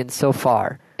 $860 million so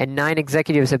far. And 9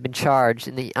 executives have been charged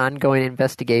in the ongoing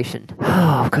investigation.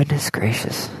 Oh, goodness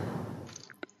gracious.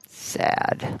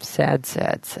 Sad. Sad,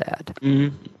 sad, sad.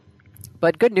 Mm-hmm.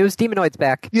 But good news, Demonoid's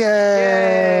back.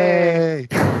 Yay!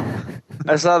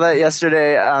 I saw that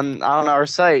yesterday on our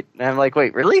site, and I'm like,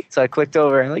 wait, really? So I clicked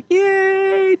over, and I'm like,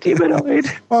 yay,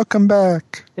 Demonoid. Welcome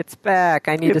back. It's back.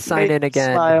 I need to sign in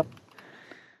again. Smile.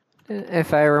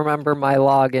 If I remember my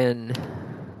login.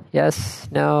 Yes,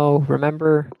 no,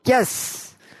 remember?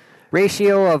 Yes!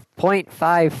 Ratio of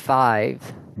 0.55.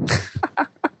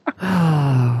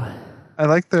 I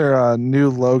like their new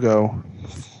logo.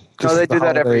 No, they the do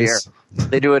that every year. holidays.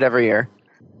 They do it every year.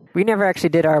 We never actually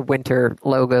did our winter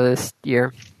logo this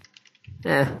year.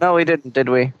 No, we didn't, did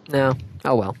we? No.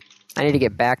 Oh well. I need to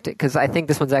get back to, because I think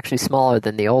this one's actually smaller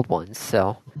than the old ones,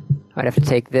 so I'd have to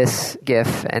take this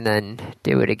GIF and then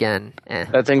do it again.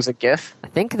 That thing's a GIF? I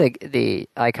think the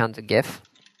icon's a GIF.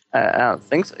 I don't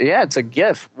think so. Yeah, it's a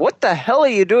GIF. What the hell are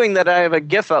you doing that I have a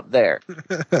GIF up there?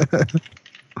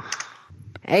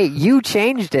 Hey, you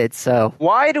changed it, so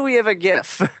Why do we have a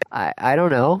GIF? I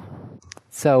don't know.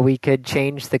 So we could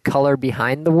change the color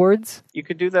behind the words? You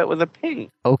could do that with a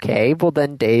ping. Okay, well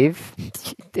then, Dave,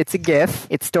 it's a GIF.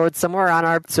 It's stored somewhere on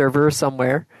our server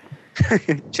somewhere.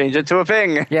 Change it to a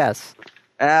ping. Yes.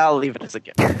 I'll leave it as a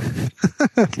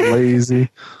GIF. Lazy.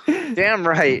 Damn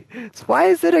right. So why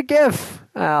is it a GIF?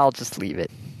 I'll just leave it.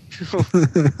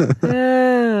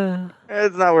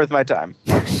 It's not worth my time.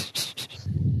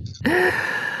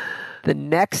 The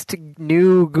next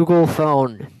new Google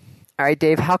phone. All right,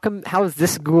 Dave, how is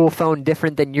this Google phone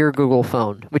different than your Google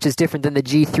phone, which is different than the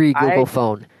G3 Google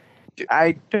phone?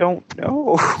 I don't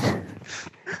know.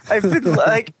 I've been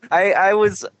I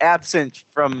was absent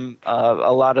from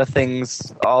a lot of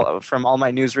things, from all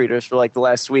my newsreaders for like the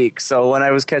last week. So when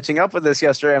I was catching up with this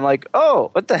yesterday, I'm like, oh,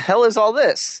 what the hell is all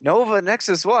this? Nova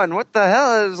Nexus 1, what the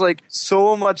hell? Is like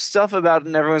so much stuff about it,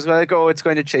 and everyone's like, oh, it's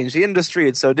going to change the industry.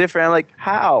 It's so different. I'm like,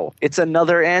 how? It's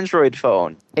another Android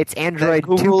phone. It's Android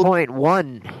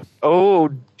 2.1. Oh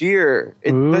dear.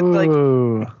 But like,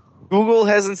 Google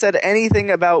hasn't said anything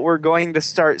about we're going to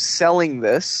start selling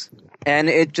this. And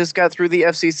it just got through the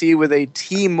FCC with a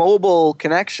T-Mobile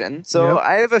connection. So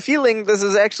I have a feeling this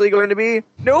is actually going to be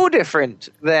no different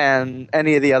than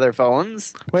any of the other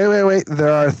phones. Wait.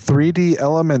 There are 3D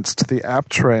elements to the app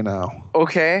tray now.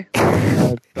 Okay.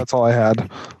 That's all I had.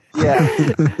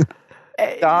 Yeah.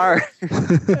 Darn.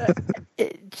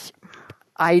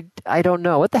 I don't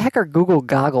know. What the heck are Google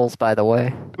Goggles, by the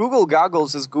way? Google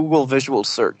Goggles is Google Visual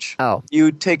Search. Oh.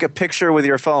 You take a picture with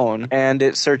your phone, and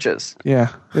it searches.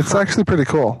 Yeah, it's actually pretty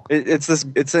cool.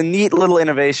 It's a neat little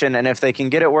innovation, and if they can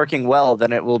get it working well,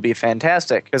 then it will be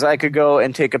fantastic. Because I could go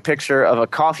and take a picture of a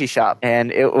coffee shop,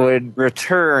 and it would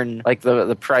return like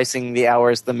the pricing, the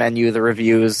hours, the menu, the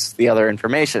reviews, the other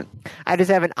information. I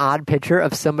just have an odd picture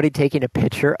of somebody taking a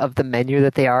picture of the menu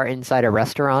that they are inside a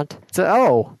restaurant.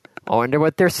 So, I wonder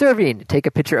what they're serving. Take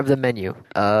a picture of the menu.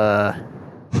 So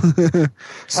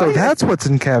that's what's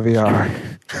in caviar.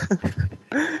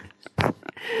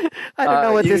 I don't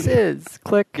know what this is.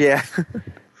 Click. Yeah.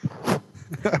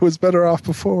 I was better off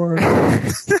before.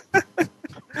 I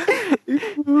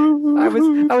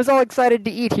was all excited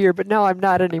to eat here, but now I'm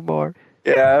not anymore.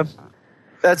 Yeah.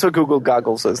 That's what Google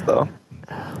Goggles is, though.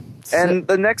 And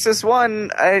the Nexus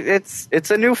 1,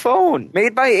 it's a new phone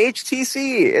made by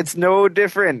HTC. It's no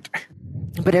different.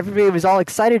 But everybody was all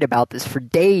excited about this for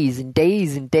days and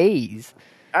days and days.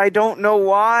 I don't know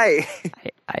why.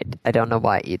 I don't know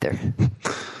why either.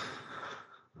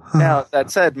 Now, that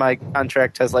said, my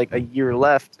contract has like a year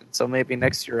left, and so maybe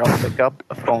next year I'll pick up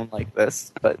a phone like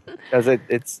this. But because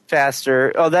it's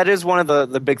faster. Oh, that is one of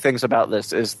the big things about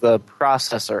this is the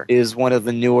processor is one of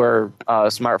the newer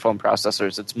smartphone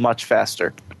processors. It's much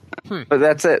faster. But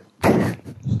that's it.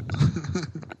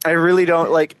 I really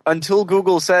don't until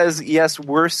Google says, yes,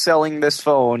 we're selling this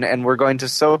phone and we're going to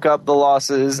soak up the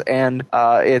losses and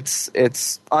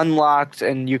it's unlocked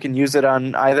and you can use it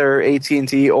on either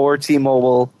AT&T or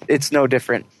T-Mobile. It's no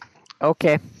different.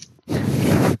 Okay.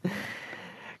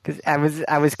 Because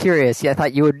I was curious. Yeah, I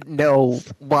thought you would know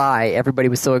why everybody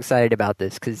was so excited about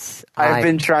this. Because I've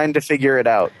been trying to figure it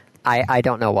out. I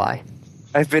don't know why.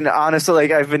 I've been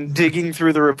honestly I've been digging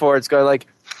through the reports, going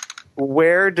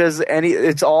where does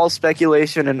it's all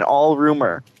speculation and all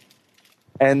rumor.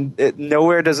 And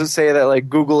nowhere does it say that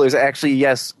Google is actually,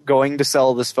 going to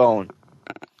sell this phone.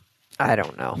 I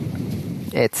don't know.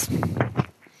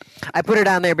 I put it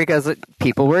on there because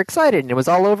people were excited and it was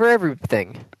all over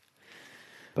everything.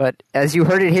 But as you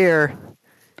heard it here,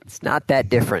 it's not that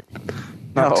different.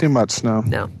 Not too much, no.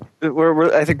 No.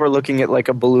 I think we're looking at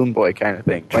a Balloon Boy kind of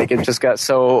thing. It just got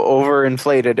so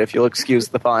overinflated, if you'll excuse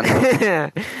the pun.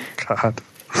 God.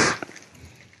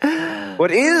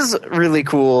 What is really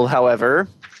cool, however,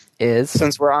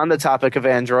 since we're on the topic of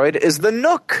Android, is the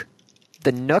Nook.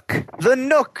 The Nook? The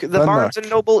Nook, the Barnes &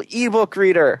 Noble ebook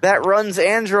reader that runs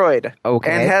Android.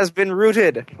 Okay. And has been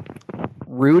rooted.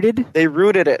 Rooted? They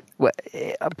rooted it. What,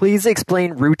 please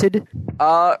explain rooted.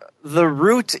 The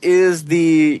root is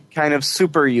the kind of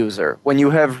super user. When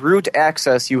you have root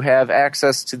access, you have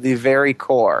access to the very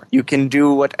core. You can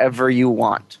do whatever you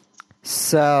want.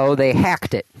 So they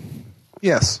hacked it.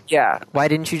 Yes. Yeah. Why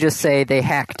didn't you just say they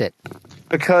hacked it?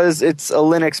 Because it's a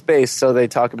Linux base, so they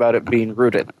talk about it being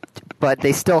rooted. But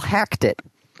they still hacked it.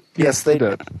 Yes, they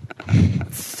did.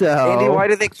 So, Andy, why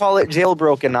do they call it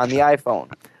jailbroken on the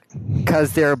iPhone?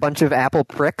 Because they're a bunch of Apple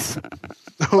pricks.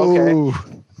 Okay.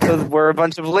 So we're a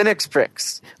bunch of Linux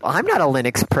pricks. Well, I'm not a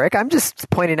Linux prick. I'm just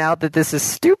pointing out that this is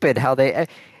stupid how they...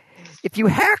 If you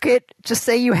hack it, just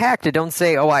say you hacked it. Don't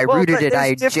say, I rooted it,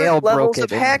 I jailbroke levels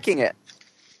it. Of hacking it.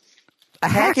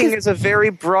 Hacking is a very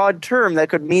broad term that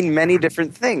could mean many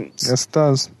different things. Yes, it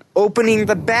does. Opening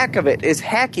the back of it is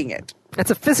hacking it. That's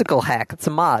a physical hack. It's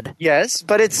a mod. Yes,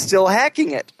 but it's still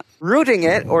hacking it. Rooting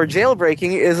it or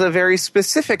jailbreaking is a very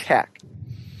specific hack.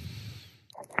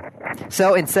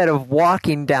 So instead of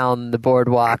walking down the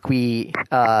boardwalk, we,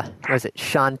 was it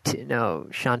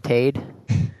Shantade?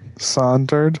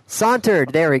 Sauntered.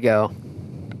 Sauntered, there we go.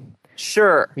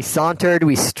 Sure. We sauntered,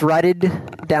 we strutted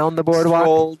down the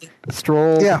boardwalk.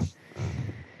 Strolled. Yeah.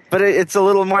 But it's a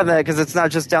little more than that because it's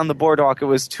not just down the boardwalk. It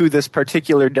was to this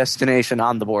particular destination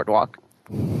on the boardwalk.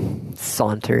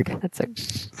 Sauntered.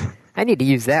 I need to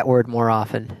use that word more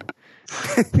often.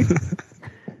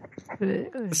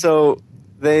 So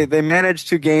they managed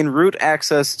to gain root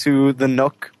access to the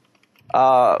Nook,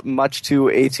 much to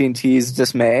AT&T's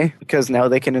dismay, because now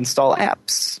they can install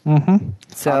apps. Mm-hmm.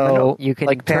 So you can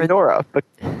like Pandora, but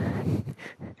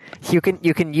you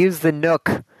can use the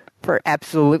Nook for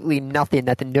absolutely nothing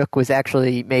that the Nook was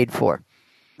actually made for.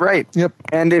 right. Yep.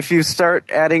 And if you start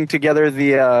adding together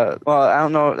the I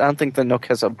don't think the Nook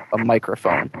has a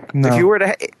microphone. No. If you were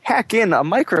to hack in a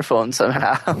microphone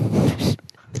somehow.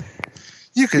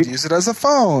 You could use it as a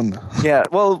phone. Yeah,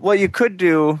 well, what you could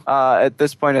do at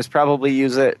this point is probably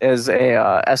use it as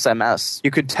a SMS.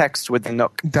 You could text with the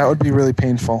Nook. That would be really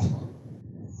painful.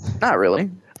 Not really.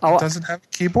 Oh, Does it have a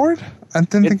keyboard? I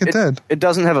didn't think it did. It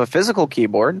doesn't have a physical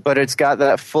keyboard, but it's got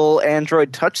that full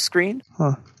Android touchscreen.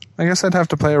 Huh. I guess I'd have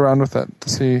to play around with it to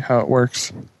see how it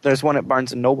works. There's one at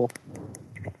Barnes & Noble.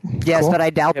 yes, Cool. but I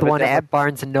doubt Yeah, the but one that- at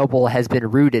Barnes & Noble has been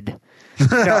rooted.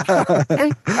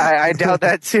 I doubt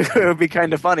that, too. It would be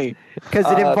kind of funny.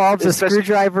 Because it involves a especially-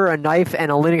 screwdriver, a knife, and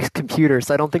a Linux computer,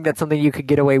 so I don't think that's something you could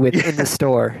get away with in the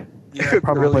store. It would be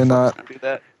Probably really fun not. to do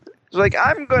that. It's like,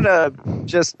 I'm going to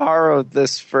just borrow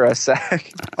this for a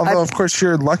sec. Although, of course,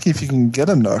 you're lucky if you can get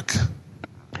a Nook.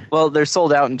 Well, they're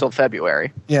sold out until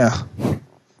February. Yeah.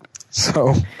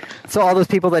 So, So all those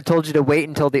people that told you to wait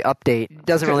until the update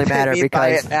doesn't really matter You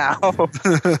buy because it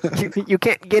now. you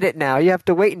can't get it now. You have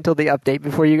to wait until the update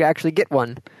before you actually get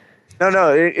one.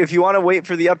 No. If you want to wait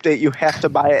for the update, you have to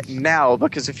buy it now,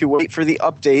 because if you wait for the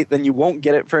update, then you won't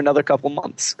get it for another couple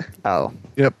months. Oh.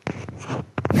 yep.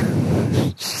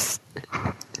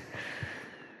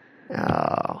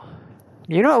 Oh.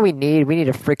 You know what we need? We need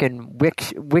a freaking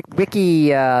wiki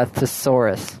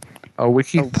thesaurus. A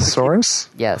wiki thesaurus?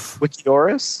 Yes.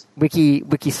 Wikisaurus?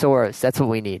 Wikisaurus. That's what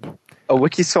we need. A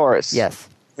Wikisaurus. Yes.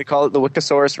 We call it the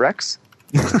Wikisaurus Rex.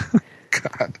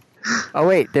 God. Oh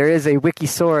wait, there is a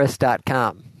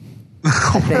wikisaurus.com.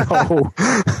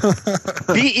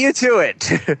 Beat you to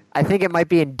it. I think it might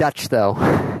be in Dutch though.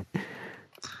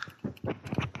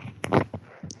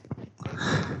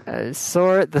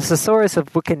 The thesaurus of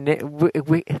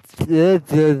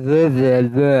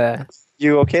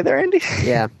You okay there, Andy?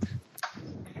 Yeah.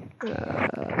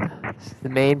 The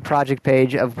main project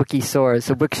page of Wikisaurus.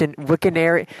 So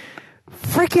Wiktionary.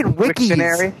 Freaking wikis.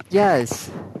 Wiktionary? Yes.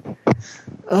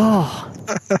 Oh,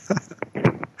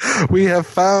 We have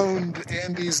found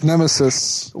Andy's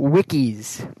nemesis.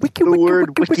 wikis. The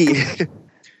word wiki.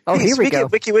 Oh, here we Speaking go.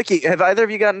 of wiki, have either of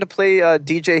you gotten to play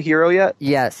DJ Hero yet?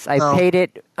 Yes, I No. paid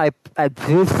it. I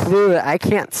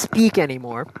can't speak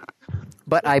anymore.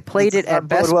 But I played it at bode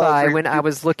Best well Buy for when you. I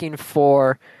was looking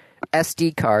for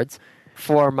SD cards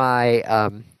for my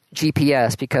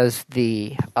GPS because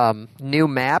the new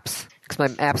maps, because my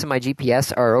maps and my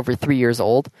GPS are over 3 years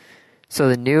old. So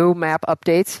the new map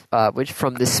updates, which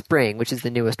from this spring, which is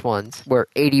the newest ones, were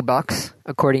 $80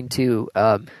 according to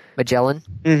Magellan.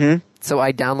 Mm-hmm. So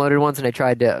I downloaded ones and I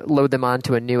tried to load them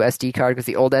onto a new SD card because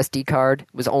the old SD card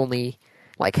was only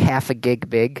like half a gig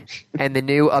big, and the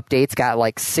new updates got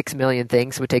like 6 million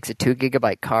things, so it takes a 2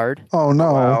 gigabyte card. Oh,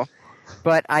 no. Wow.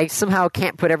 But I somehow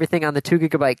can't put everything on the 2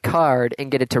 gigabyte card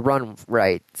and get it to run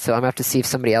right. So I'm going to have to see if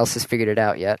somebody else has figured it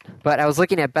out yet. But I was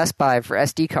looking at Best Buy for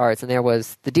SD cards, and there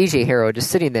was the DJ Hero just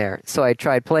sitting there. So I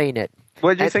tried playing it.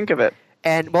 What did you think of it?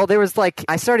 And, well, there was like,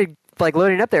 I started like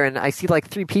loading up there, and I see like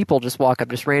 3 people just walk up,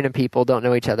 just random people, don't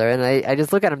know each other. And I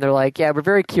just look at them, they're like, yeah, we're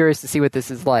very curious to see what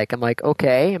this is like. I'm like,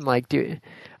 okay. I'm like, dude,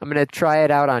 I'm going to try it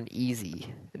out on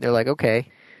easy. And they're like, okay.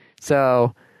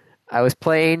 So I was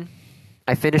playing.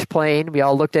 I finished playing. We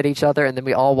all looked at each other, and then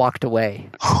we all walked away.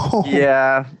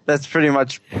 Yeah, that's pretty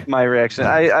much my reaction.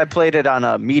 I played it on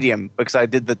a medium because I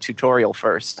did the tutorial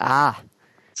first. Ah.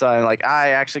 So I'm like,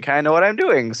 I actually kind of know what I'm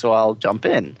doing, so I'll jump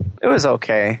in. It was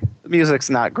okay. The music's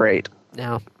not great.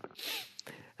 No.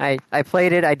 I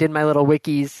played it, I did my little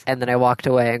wikis, and then I walked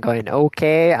away and going,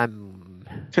 okay, I'm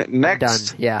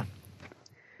Next. done. Yeah.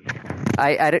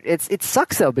 It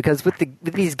sucks though, because with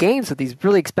these games, with these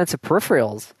really expensive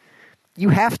peripherals, you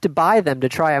have to buy them to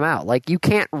try them out. Like, you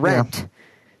can't rent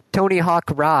Tony Hawk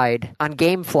Ride on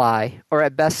GameFly or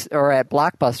at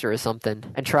Blockbuster or something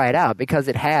and try it out because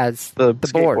it has The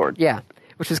board. skateboard. Yeah,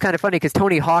 which was kind of funny because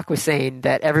Tony Hawk was saying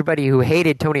that everybody who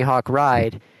hated Tony Hawk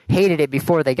Ride hated it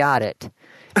before they got it.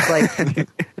 It's like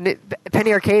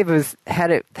Penny Arcade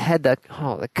had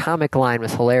the comic line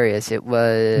was hilarious. It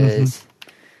was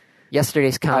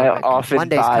Yesterday's I comic. often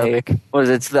Monday's buy. comic.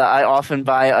 I often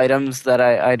buy items that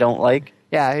I don't like.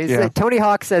 Yeah, Yeah. Tony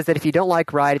Hawk says that if you don't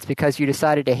like Ride, it's because you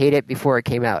decided to hate it before it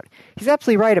came out. He's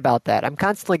absolutely right about that. I'm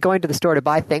constantly going to the store to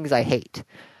buy things I hate.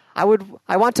 I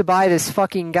want to buy this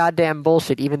fucking goddamn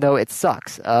bullshit even though it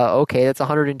sucks. Okay, that's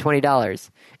 $120.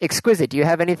 Exquisite, do you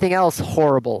have anything else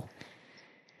horrible?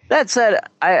 That said,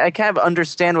 I kind of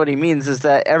understand what he means is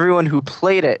that everyone who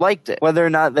played it liked it. Whether or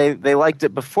not they liked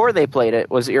it before they played it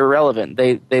was irrelevant.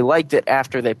 They liked it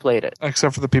after they played it.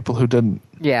 Except for the people who didn't.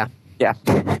 Yeah. Yeah.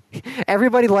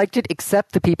 Everybody liked it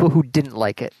except the people who didn't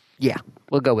like it. Yeah,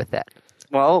 we'll go with that.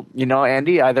 Well,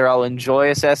 Andy, either I'll enjoy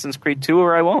Assassin's Creed 2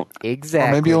 or I won't. Exactly.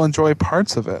 Or maybe you'll enjoy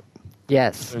parts of it.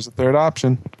 Yes. There's a third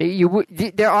option.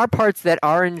 There are parts that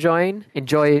are enjoyable.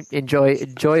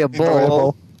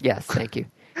 Yes, thank you.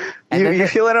 And then You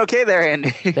feeling okay there,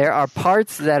 Andy? there are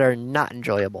parts that are not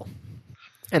enjoyable.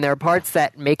 And there are parts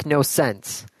that make no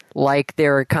sense, like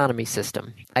their economy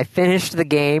system. I finished the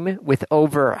game with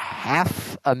over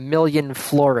 500,000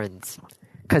 florins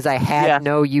because I had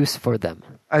no use for them.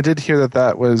 I did hear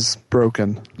that was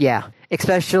broken. Yeah,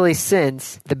 especially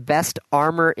since the best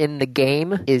armor in the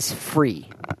game is free.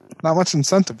 Not much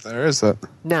incentive there, is it?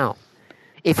 Now,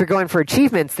 if you're going for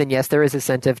achievements, then yes, there is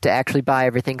incentive to actually buy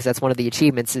everything because that's one of the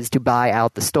achievements is to buy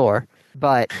out the store.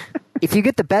 But if you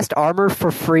get the best armor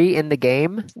for free in the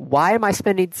game, why am I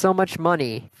spending so much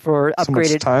money for upgraded...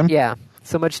 So much time? Yeah,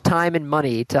 so much time and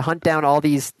money to hunt down all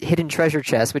these hidden treasure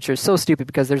chests, which are so stupid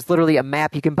because there's literally a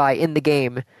map you can buy in the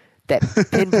game that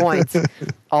pinpoints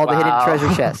all the hidden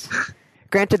treasure chests.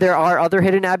 Granted, there are other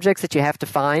hidden objects that you have to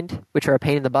find, which are a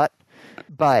pain in the butt,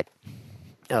 but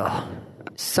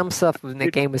some stuff in the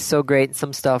game was so great, and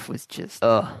some stuff was just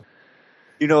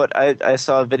You know what I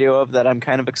saw a video of that I'm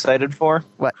kind of excited for?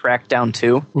 What? Crackdown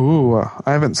 2. Ooh,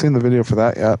 I haven't seen the video for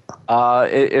that yet.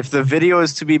 If the video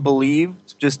is to be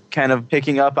believed, just kind of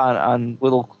picking up on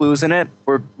little clues in it,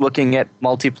 we're looking at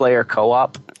multiplayer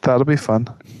co-op, That'll be fun.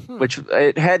 which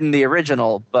it had in the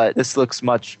original, but this looks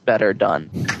much better done.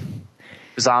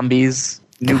 Zombies,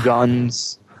 new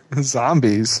guns,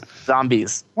 Zombies.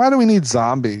 zombies. Why do we need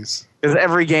zombies? Because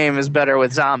every game is better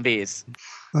with zombies.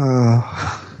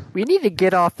 we need to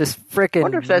get off this Wonder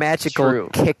frickin' if that's magical true.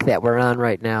 kick that we're on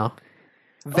right now.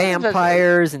 if that's-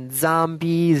 Vampires and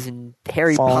zombies and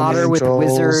Harry Fallen Potter with angels.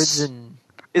 wizards and...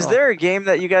 Is there a game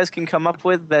that you guys can come up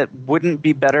with that wouldn't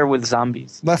be better with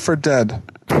zombies? Left 4 Dead.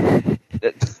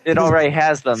 It already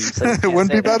has them. So you It can't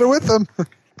wouldn't say be that. better with them.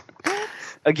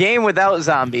 A game without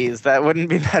zombies that wouldn't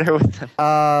be better with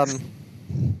them.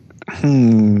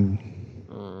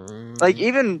 Like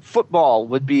even football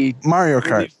would be Mario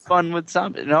really Kart. fun with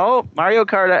zombies. No, Mario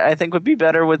Kart I think would be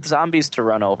better with zombies to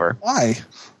run over Why?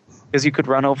 because you could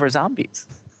run over zombies.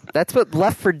 That's what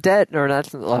Left 4 Dead, or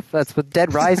not Left, that's what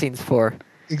Dead Rising's for.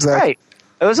 Exactly. Right.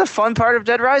 It was a fun part of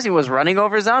Dead Rising was running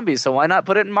over zombies. So why not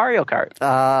put it in Mario Kart?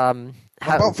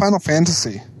 How about Final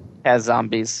Fantasy? Has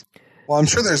zombies. Well, I'm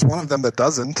sure there's one of them that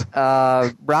doesn't.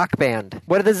 Rock Band.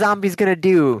 What are the zombies gonna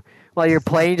do while you're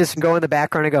playing? Just go in the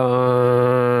background and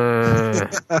go.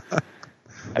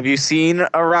 Have you seen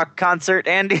a rock concert,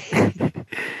 Andy?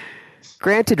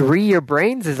 Granted, Your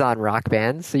Brains is on Rock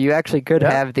Band, so you actually could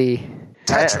have the.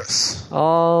 Tetris.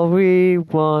 All we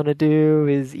wanna do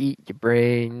is eat your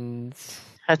brains.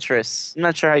 Tetris. I'm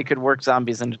not sure how you could work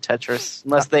zombies into Tetris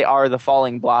unless they are the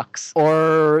falling blocks.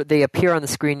 Or they appear on the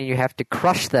screen and you have to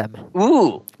crush them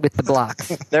Ooh, with the blocks.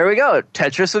 there we go.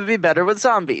 Tetris would be better with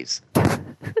zombies.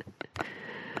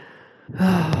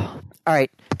 All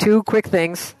right, 2 quick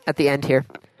things at the end here.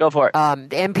 Go for it.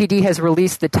 The MPD has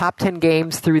released the top 10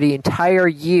 games through the entire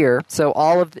year, so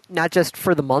not just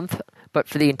for the month, but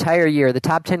for the entire year. The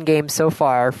top 10 games so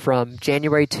far from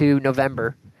January to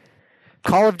November.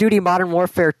 Call of Duty Modern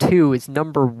Warfare 2 is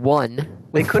number 1.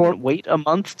 They couldn't wait a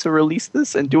month to release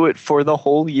this and do it for the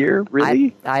whole year?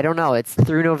 Really? I don't know. It's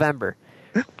through November.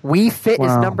 Wii Fit is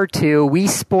Wow. number 2. Wii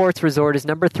Sports Resort is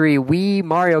number 3. Wii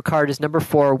Mario Kart is number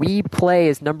 4. Wii Play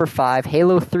is number 5.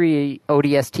 Halo 3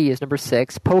 ODST is number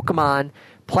 6. Pokemon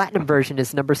Platinum version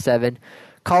is number 7.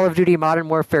 Call of Duty Modern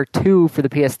Warfare 2 for the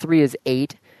PS3 is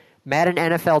 8. Madden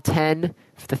NFL 10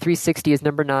 for the 360 is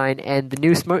number 9. And the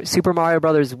new Super Mario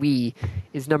Bros. Wii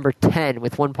is number 10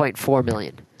 with 1.4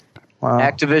 million. Wow.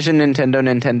 Activision, Nintendo,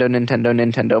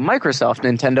 Microsoft,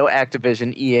 Nintendo,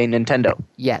 Activision, EA, Nintendo.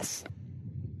 Yes.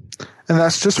 And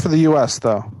that's just for the U.S.,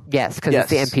 though. Yes, because Yes.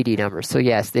 it's the MPD numbers. So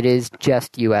yes, it is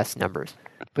just U.S. numbers.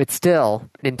 But still,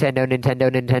 Nintendo,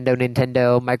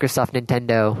 Microsoft,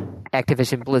 Nintendo,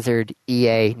 Activision, Blizzard,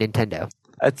 EA, Nintendo.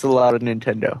 That's a lot of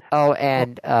Nintendo. Oh,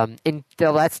 and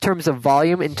that's terms of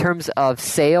volume. In terms of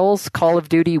sales, Call of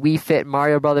Duty, Wii Fit,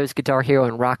 Mario Brothers, Guitar Hero,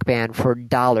 and Rock Band for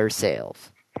dollar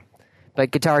sales. But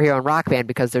Guitar Hero and Rock Band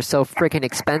because they're so freaking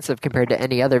expensive compared to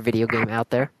any other video game out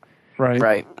there.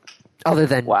 Right. Other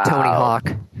than Tony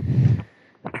Hawk.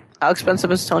 How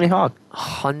expensive is Tony Hawk?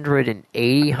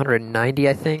 180, 190,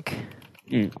 I think.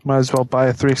 Might as well buy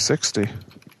a 360.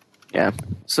 Yeah.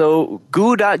 So,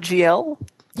 goo.gl?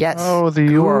 Yes. Oh, the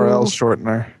URL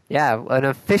shortener. Yeah, an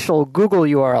official Google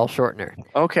URL shortener.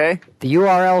 Okay. The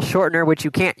URL shortener, which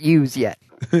you can't use yet.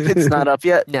 It's not up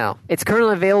yet? No. It's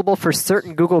currently available for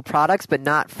certain Google products, but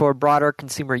not for broader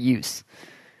consumer use.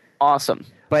 Awesome.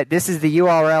 But this is the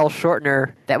URL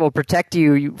shortener that will protect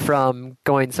you from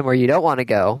going somewhere you don't want to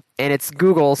go. And it's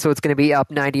Google, so it's going to be up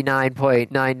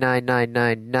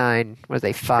 99.99999. What are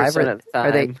they, 5?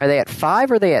 Are they at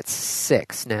 5 or are they at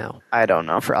 6 now? I don't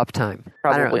know. For uptime.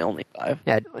 Probably only 5.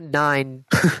 Yeah,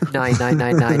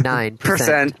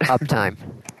 9.99999% uptime.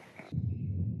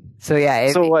 So yeah.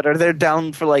 So what, are they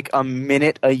down for like a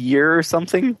minute a year or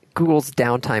something? Google's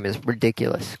downtime is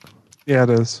ridiculous. Yeah,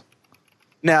 it is.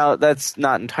 Now, that's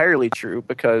not entirely true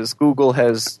because Google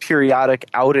has periodic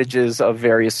outages of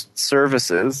various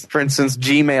services. For instance,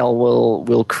 Gmail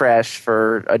will crash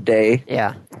for a day.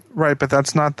 Yeah. Right, but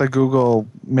that's not the Google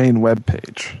main web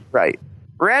page. Right.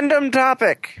 Random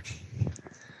topic.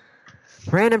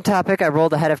 Random topic I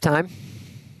rolled ahead of time.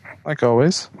 Like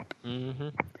always. Mm-hmm.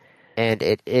 And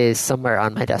it is somewhere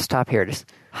on my desktop. Here it is.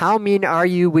 How mean are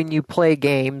you when you play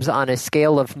games on a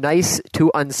scale of nice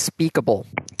to unspeakable?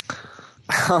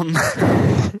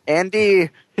 Andy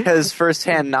has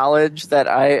firsthand knowledge that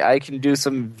I can do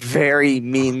some very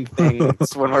mean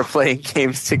things when we're playing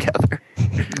games together.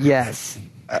 Yes.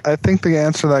 I think the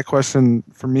answer to that question,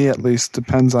 for me at least,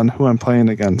 depends on who I'm playing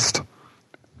against.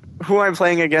 Who I'm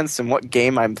playing against and what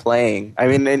game I'm playing. I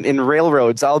mean, in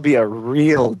Railroads, I'll be a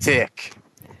real dick.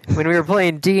 When we were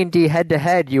playing D&D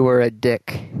head-to-head, you were a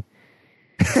dick.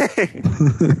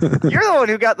 You're the one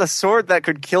who got the sword that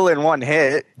could kill in one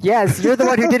hit. Yes, you're the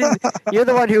one who didn't. You're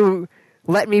the one who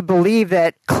let me believe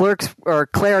that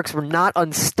clerics were not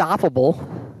unstoppable.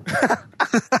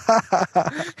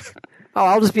 Oh,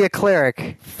 I'll just be a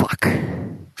cleric. Fuck.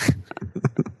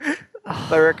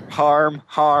 Cleric, harm,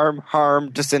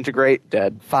 disintegrate,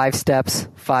 dead. 5 steps.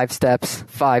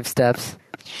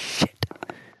 Shit.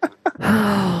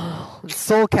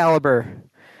 Soul Calibur.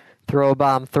 Throw a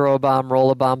bomb,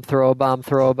 roll a bomb, throw a bomb,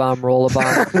 roll a bomb, roll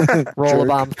a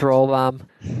bomb, throw a bomb.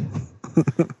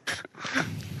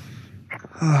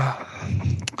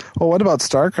 Well, what about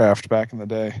StarCraft back in the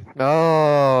day?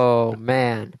 Oh,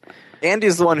 man.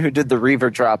 Andy's the one who did the Reaver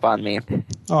drop on me.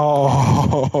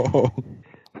 Oh.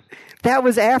 That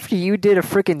was after you did a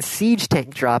frickin' siege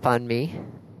tank drop on me.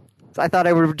 So I thought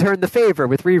I would return the favor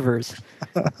with Reavers.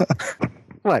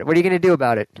 What? What are you going to do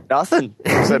about it? Nothing.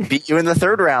 Because I beat you in the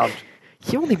 3rd round.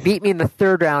 You only beat me in the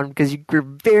 3rd round because you were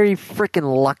very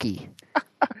frickin' lucky.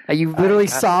 You literally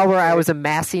saw where I was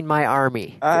amassing my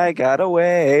army. I got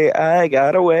away.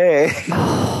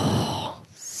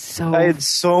 So I had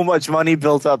so much money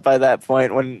built up by that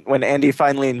point when Andy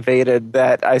finally invaded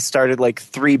that I started like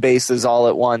 3 bases all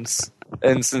at once.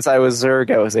 And since I was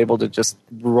Zerg, I was able to just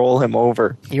roll him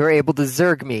over. You were able to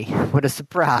Zerg me. What a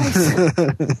surprise.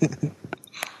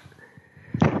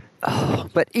 Oh,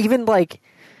 but even like,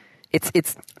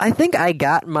 it's. I think I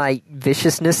got my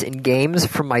viciousness in games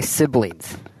from my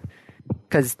siblings.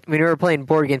 Because when we were playing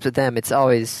board games with them, it's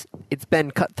been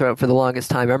cutthroat for the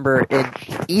longest time. I remember in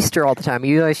Easter all the time,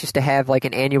 we always used to have like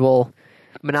an annual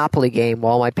Monopoly game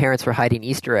while my parents were hiding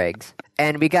Easter eggs.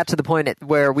 And we got to the point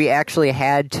where we actually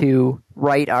had to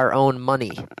write our own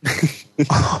money.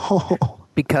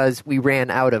 Because we ran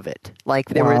out of it. Like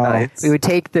we would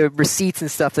take the receipts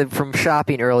and stuff from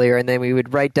shopping earlier, and then we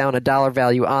would write down a dollar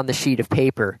value on the sheet of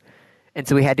paper. And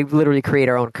so we had to literally create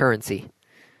our own currency.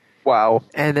 Wow.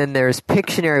 And then there's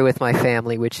Pictionary with my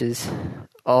family, which is,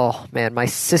 oh man, my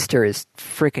sister is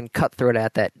freaking cutthroat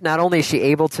at that. Not only is she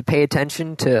able to pay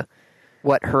attention to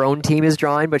what her own team is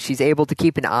drawing, but she's able to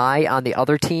keep an eye on the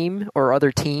other team or other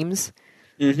teams.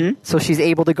 Mm-hmm. So she's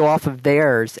able to go off of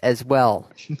theirs as well,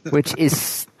 which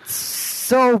is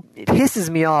so, it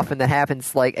pisses me off when that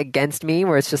happens like against me,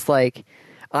 where it's just like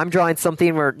I'm drawing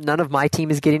something where none of my team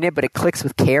is getting it, but it clicks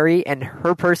with Carrie, and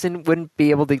her person wouldn't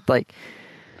be able to like.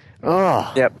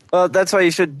 Oh. Yep. Well, that's why you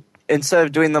should, instead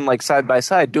of doing them like side by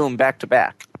side, do them back to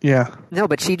back. Yeah. No,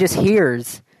 but she just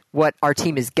hears what our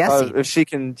team is guessing. If she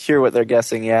can hear what they're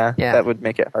guessing, yeah, Yeah. that would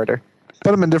make it harder.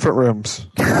 Put them in different rooms.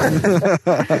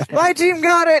 My team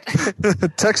got it!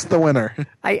 Text the winner.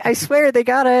 I swear they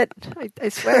got it. I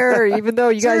swear, even though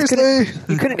you guys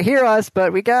couldn't hear us,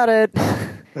 but we got it.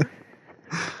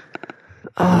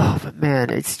 Oh, but man,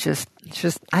 it's just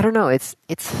I don't know. It's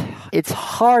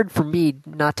hard for me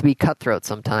not to be cutthroat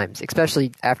sometimes,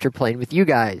 especially after playing with you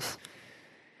guys.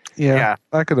 Yeah,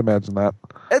 I could imagine that.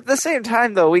 At the same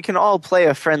time, though, we can all play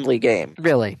a friendly game.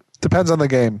 Really? Depends on the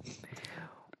game.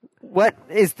 All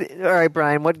right,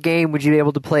 Brian, what game would you be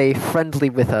able to play friendly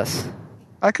with us?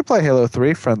 I could play Halo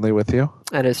 3 friendly with you.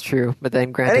 That is true, but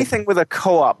then granted... Anything with a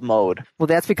co-op mode. Well,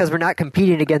 that's because we're not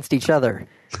competing against each other.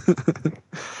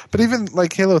 But even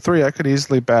like Halo 3, I could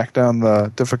easily back down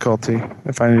the difficulty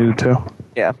if I needed to.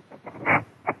 Yeah.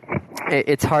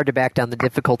 It's hard to back down the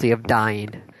difficulty of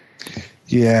dying.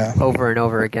 Yeah. Over and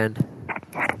over again.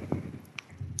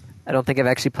 I don't think I've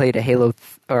actually played a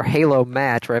Halo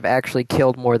match where I've actually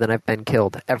killed more than I've been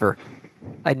killed, ever.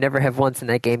 I never have once in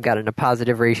that game gotten a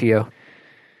positive ratio.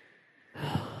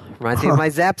 Reminds me of my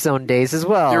Zap Zone days as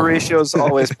well. Your ratio's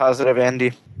always positive,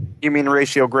 Andy. You mean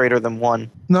ratio greater than 1.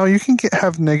 No, you can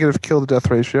have negative kill to death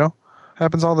ratio.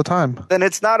 Happens all the time. Then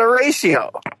it's not a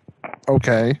ratio.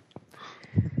 Okay.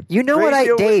 You know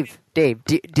Ratio what Dave,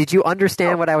 did you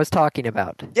understand what I was talking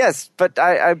about? Yes, but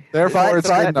Therefore, it's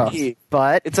good pet enough. peeve.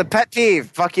 But It's a pet peeve.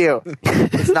 Fuck you.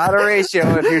 It's not a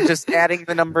ratio if you're just adding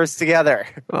the numbers together.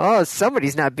 oh,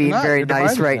 somebody's not being You're very you're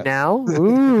nice dividing right it. now.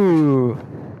 Ooh.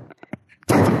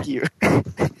 Fuck you.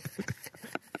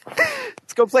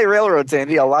 Let's go play Railroads,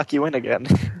 Andy. I'll lock you in again.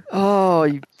 Oh,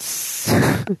 you...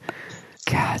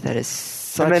 God, that is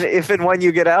such... And then if and when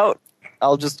you get out,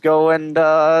 I'll just go and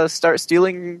start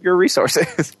stealing your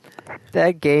resources.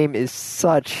 That game is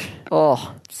such a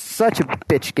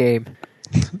bitch game.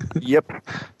 Yep.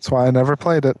 That's why I never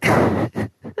played it.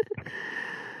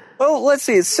 Well, let's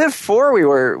see. Civ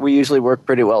 4, we usually work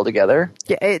pretty well together.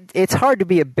 Yeah, it's hard to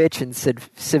be a bitch in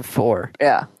Civ 4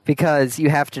 Yeah. because you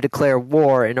have to declare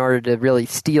war in order to really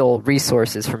steal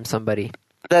resources from somebody.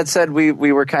 That said, we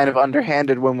were kind of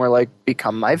underhanded when we're like,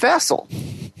 become my vassal.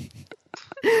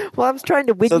 Well, I was trying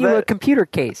to win So you a that- computer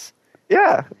case.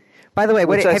 Yeah. By the way,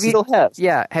 Which I still have.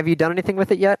 Yeah, have you done anything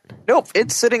with it yet? Nope.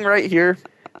 It's sitting right here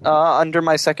under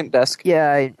my second desk.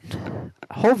 Yeah,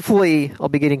 hopefully I'll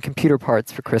be getting computer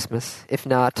parts for Christmas. If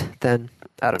not, then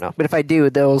I don't know. But if I do,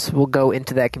 those will go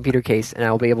into that computer case, and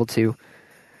I'll be able to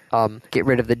get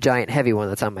rid of the giant heavy one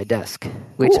that's on my desk,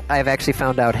 which Cool. I've actually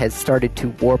found out has started to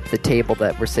warp the table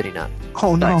that we're sitting on.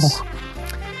 Oh, no. Nice.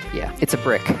 Yeah, it's a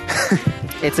brick.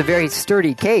 It's a very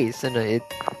sturdy case and a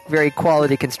very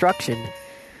quality construction,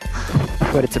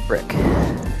 but it's a brick.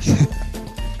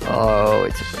 Oh,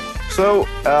 it's a brick. So,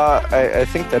 I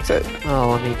think that's it.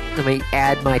 Oh, let me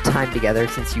add my time together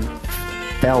since you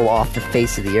fell off the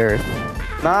face of the earth.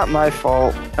 Not my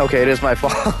fault. Okay, it is my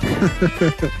fault.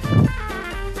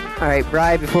 All right,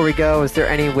 Brian, before we go, is there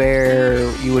anywhere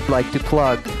you would like to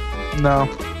plug? No.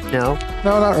 No?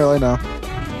 No, not really, no.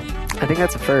 I think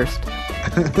that's a first.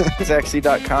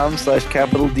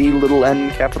 Zaxi.com/capital D little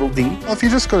n capital D. Well, if you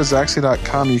just go to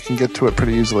Zaxi.com, you can get to it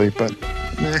pretty easily, but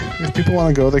if people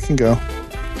want to go, they can go.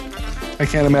 I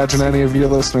can't imagine any of your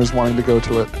listeners wanting to go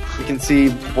to it. You can see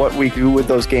what we do with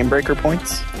those game breaker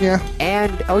points. Yeah.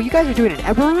 And, you guys are doing an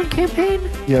Eberron campaign?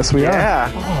 Yes, we are.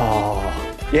 Yeah.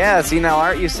 Oh. Yeah, see now,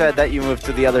 Art, you said that you moved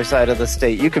to the other side of the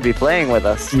state. You could be playing with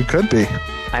us. You could be.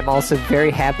 I'm also very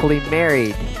happily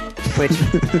married, which,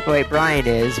 wait, Brian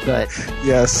is, but...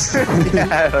 Yes.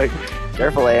 Yeah, like,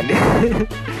 careful, Andy.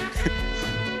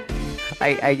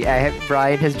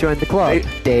 Brian has joined the club.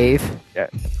 Hey. Dave. Yeah.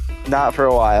 Not for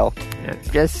a while.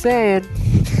 Just saying.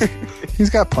 He's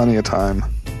got plenty of time.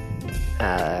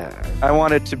 I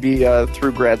want it to be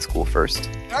through grad school first.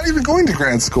 Not even going to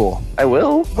grad school. I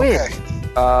will. When? Okay.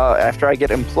 After I get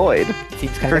employed.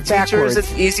 Seems kind For of backwards. teachers,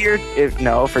 it's easier.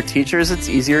 For teachers, it's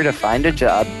easier to find a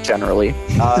job generally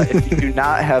if you do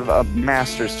not have a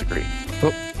master's degree.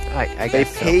 Oh, I They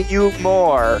guess pay you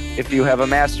more if you have a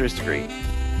master's degree.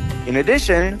 In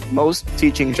addition, most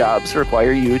teaching jobs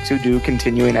require you to do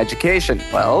continuing education.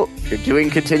 Well, if you're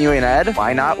doing continuing ed,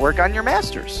 why not work on your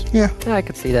master's? Yeah. so. I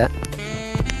could see that.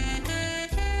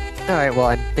 All right, well,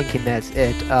 I'm thinking that's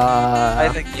it. I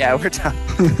think, yeah, we're done.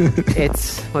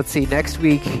 Let's see, next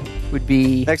week would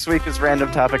be... Next week is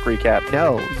random topic recap.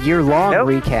 No, year-long Nope.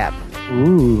 recap.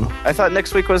 Ooh. I thought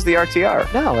next week was the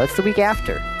RTR. No, that's the week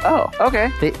after. Oh, okay.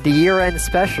 The year-end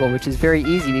special, which is very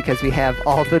easy because we have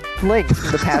all the links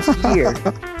from the past year.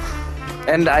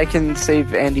 And I can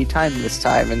save Andy time this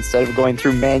time instead of going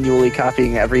through manually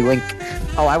copying every link.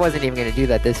 Oh, I wasn't even going to do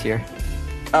that this year.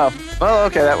 Oh, well,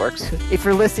 okay, that works. If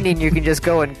you're listening, you can just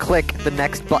go and click the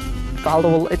next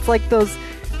follow. It's like those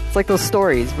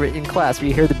stories in class where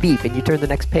you hear the beep and you turn the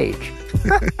next page.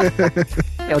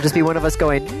 It'll just be one of us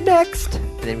going next,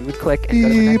 and then we would click and go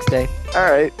to the next day.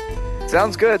 All right.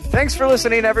 Sounds good. Thanks for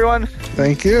listening, everyone.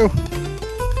 Thank you.